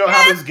 Yes, you know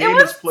how this game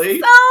is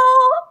played? So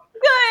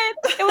good.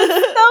 It was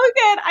so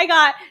good. I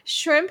got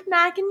shrimp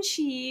mac and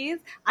cheese.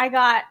 I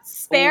got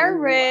spare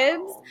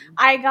ribs.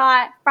 I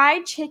got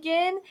fried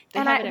chicken.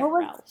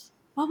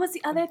 What was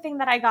the other thing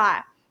that I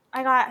got?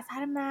 I got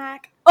side of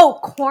mac. Oh,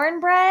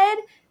 cornbread.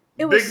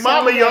 It was Big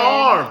Mama, your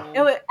arm.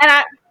 It was,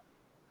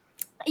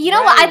 you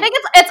know what? I think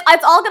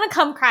it's all gonna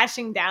come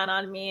crashing down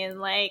on me in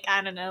like,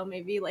 I don't know,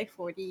 maybe like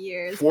 40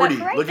 years. 40.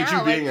 Look at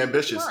you being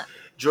ambitious.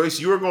 Joyce,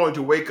 you are going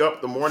to wake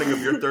up the morning of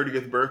your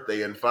 30th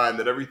birthday and find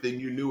that everything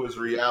you knew as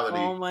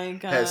reality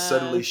has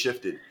suddenly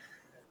shifted.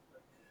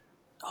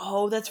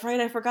 Oh, that's right.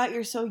 I forgot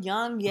you're so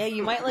young. Yeah,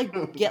 you might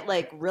like get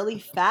like really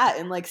fat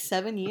in like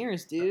 7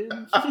 years, dude.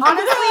 Honestly,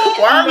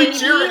 why are we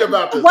cheering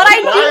about this? What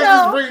I do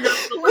know,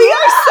 we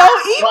are so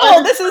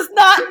evil. This is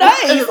not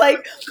nice.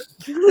 Like,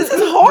 this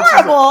is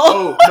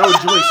horrible. No,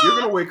 Joyce, you're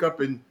gonna wake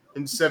up in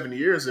 7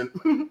 years and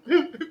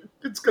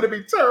it's gonna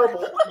be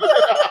terrible.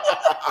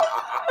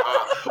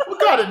 What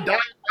kind of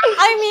diet?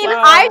 I mean,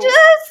 I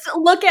just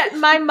look at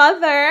my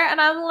mother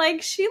and I'm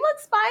like, she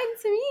looks fine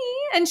to me,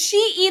 and she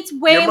eats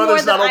way more than I do. Your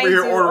mother's not over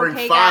here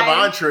ordering 5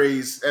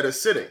 entrees at a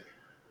sitting.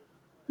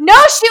 No,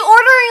 she's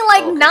ordering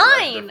like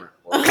 9.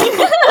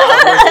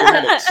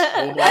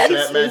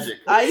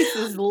 Ice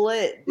is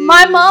lit. Dude.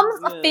 My mom's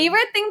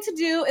favorite thing to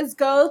do is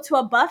go to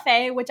a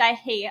buffet, which I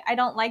hate. I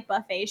don't like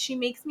buffets. She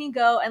makes me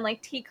go and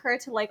like take her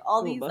to like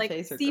all these like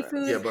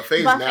seafood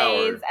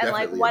buffets and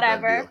like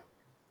whatever.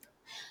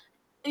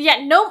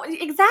 Yeah, no,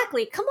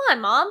 exactly. Come on,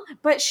 Mom.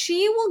 But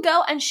she will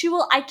go and she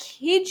will, I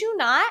kid you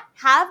not,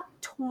 have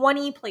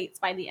 20 plates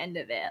by the end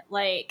of it.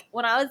 Like,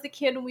 when I was a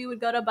kid and we would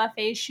go to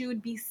buffets, she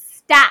would be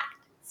stacked,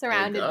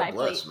 surrounded by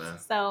plates. Man.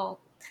 So,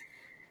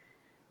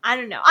 I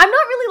don't know. I'm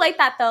not really like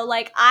that, though.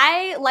 Like,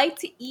 I like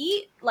to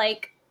eat,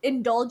 like,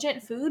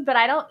 indulgent food, but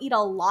I don't eat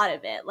a lot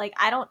of it. Like,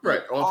 I don't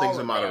eat all things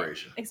in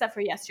moderation. Except for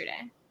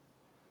yesterday.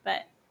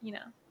 But, you know.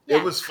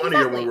 It was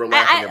funnier when we were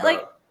laughing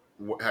about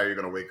how you're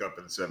going to wake up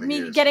in 7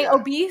 years. Me getting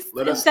obese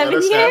in 7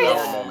 years? Have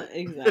our moment.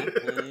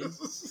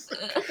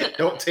 Exactly.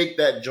 Don't take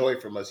that joy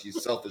from us, you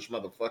selfish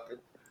motherfucker.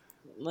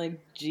 Like,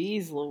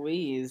 geez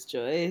Louise,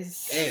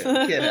 Joyce.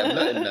 Damn, you can't have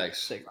nothing nice.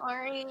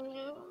 Sorry.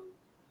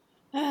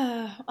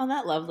 On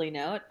that lovely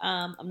note,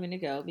 I'm going to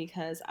go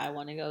because I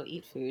want to go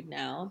eat food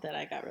now that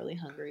I got really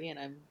hungry, and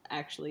I'm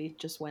actually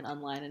just went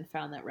online and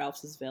found that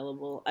Ralph's is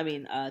available. I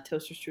mean,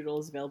 Toaster Strudel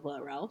is available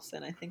at Ralph's,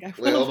 and I think I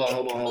hold on.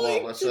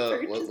 Let's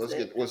get.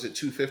 Was it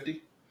 $2.50?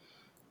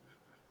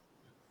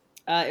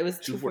 It was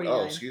 $2.49.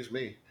 Oh, excuse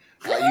me.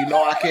 You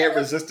know I can't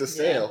resist a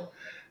sale.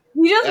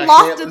 You just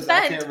lost a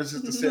cent. I can't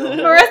resist the sale. Marissa,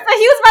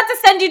 he was about to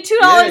send you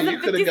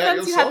 $2.50. You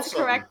had to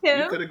correct him.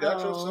 You could have got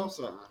yourself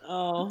something.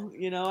 Oh,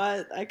 you know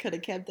what? I could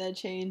have kept that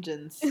change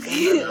and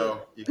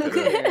no, you could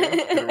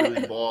have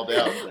really balled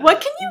out.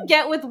 What can you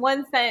get with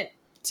 1 cent?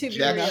 To be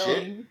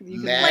real,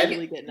 you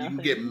can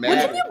get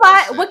mad.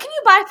 What can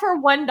you buy for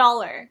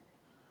 $1?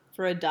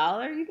 For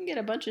 $1, you can get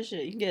a bunch of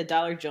shit. You can get a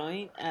dollar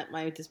joint at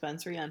my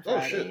dispensary on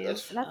Fridays. Oh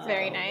shit, that's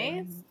very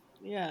nice.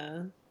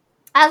 Yeah.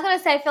 I was gonna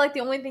say, I feel like the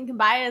only thing you can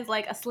buy is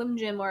like a Slim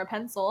Jim or a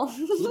pencil.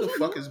 Who the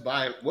fuck is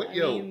buying? What?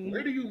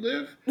 Where do you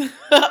live?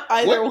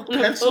 What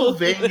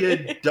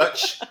Pennsylvania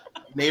Dutch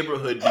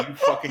neighborhood do you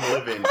fucking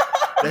live in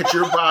that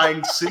you're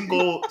buying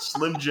single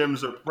Slim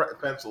Jims or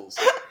pencils?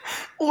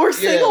 Or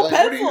single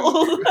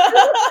pencils.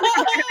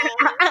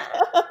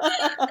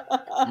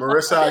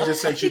 Marissa, I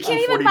just sent you You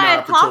can't even buy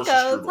a $2.49 for toaster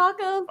taco. strudel.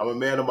 Tacos I'm a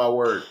man of my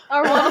word.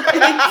 are one.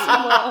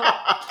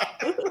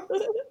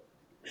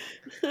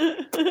 Can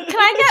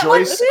I get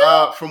Joyce,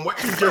 one too? from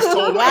what you just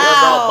told me Wow.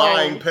 about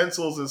buying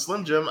pencils and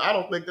Slim Jim, I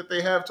don't think that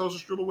they have toaster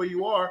strudel where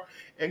you are.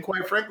 And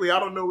quite frankly, I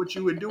don't know what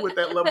you would do with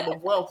that level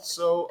of wealth.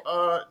 So,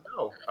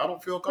 no, I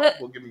don't feel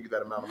comfortable giving you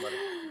that amount of money.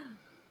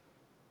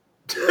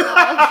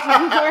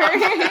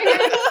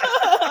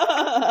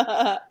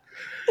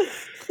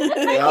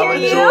 Y'all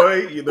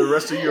enjoy the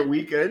rest of your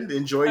weekend.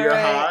 Enjoy your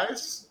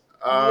highs.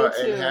 And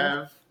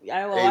have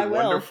a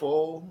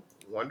wonderful,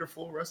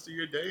 wonderful rest of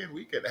your day and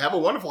weekend. Have a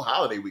wonderful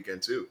holiday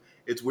weekend, too.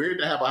 It's weird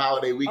to have a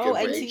holiday weekend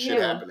where ain't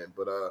shit happening.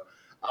 But I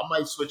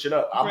might switch it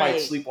up. I might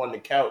sleep on the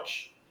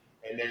couch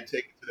and then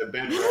take it to the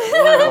bedroom.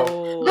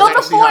 Build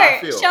a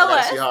fort. Show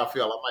us. See how I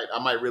feel. I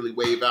might really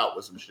wave out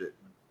with some shit.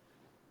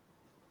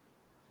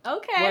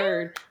 Okay.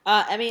 Word.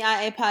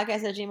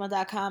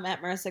 MEIApodcast@gmail.com,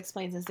 at Marissa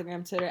Explains,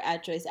 Instagram, Twitter,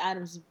 at Joyce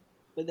Adams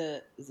with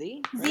a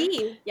Z.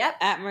 Z. Yep.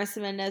 At Marissa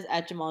Mendez,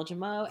 at Jamal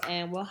Jamo,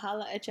 and we'll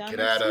holla at y'all Get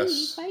next at week.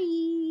 us.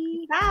 Bye.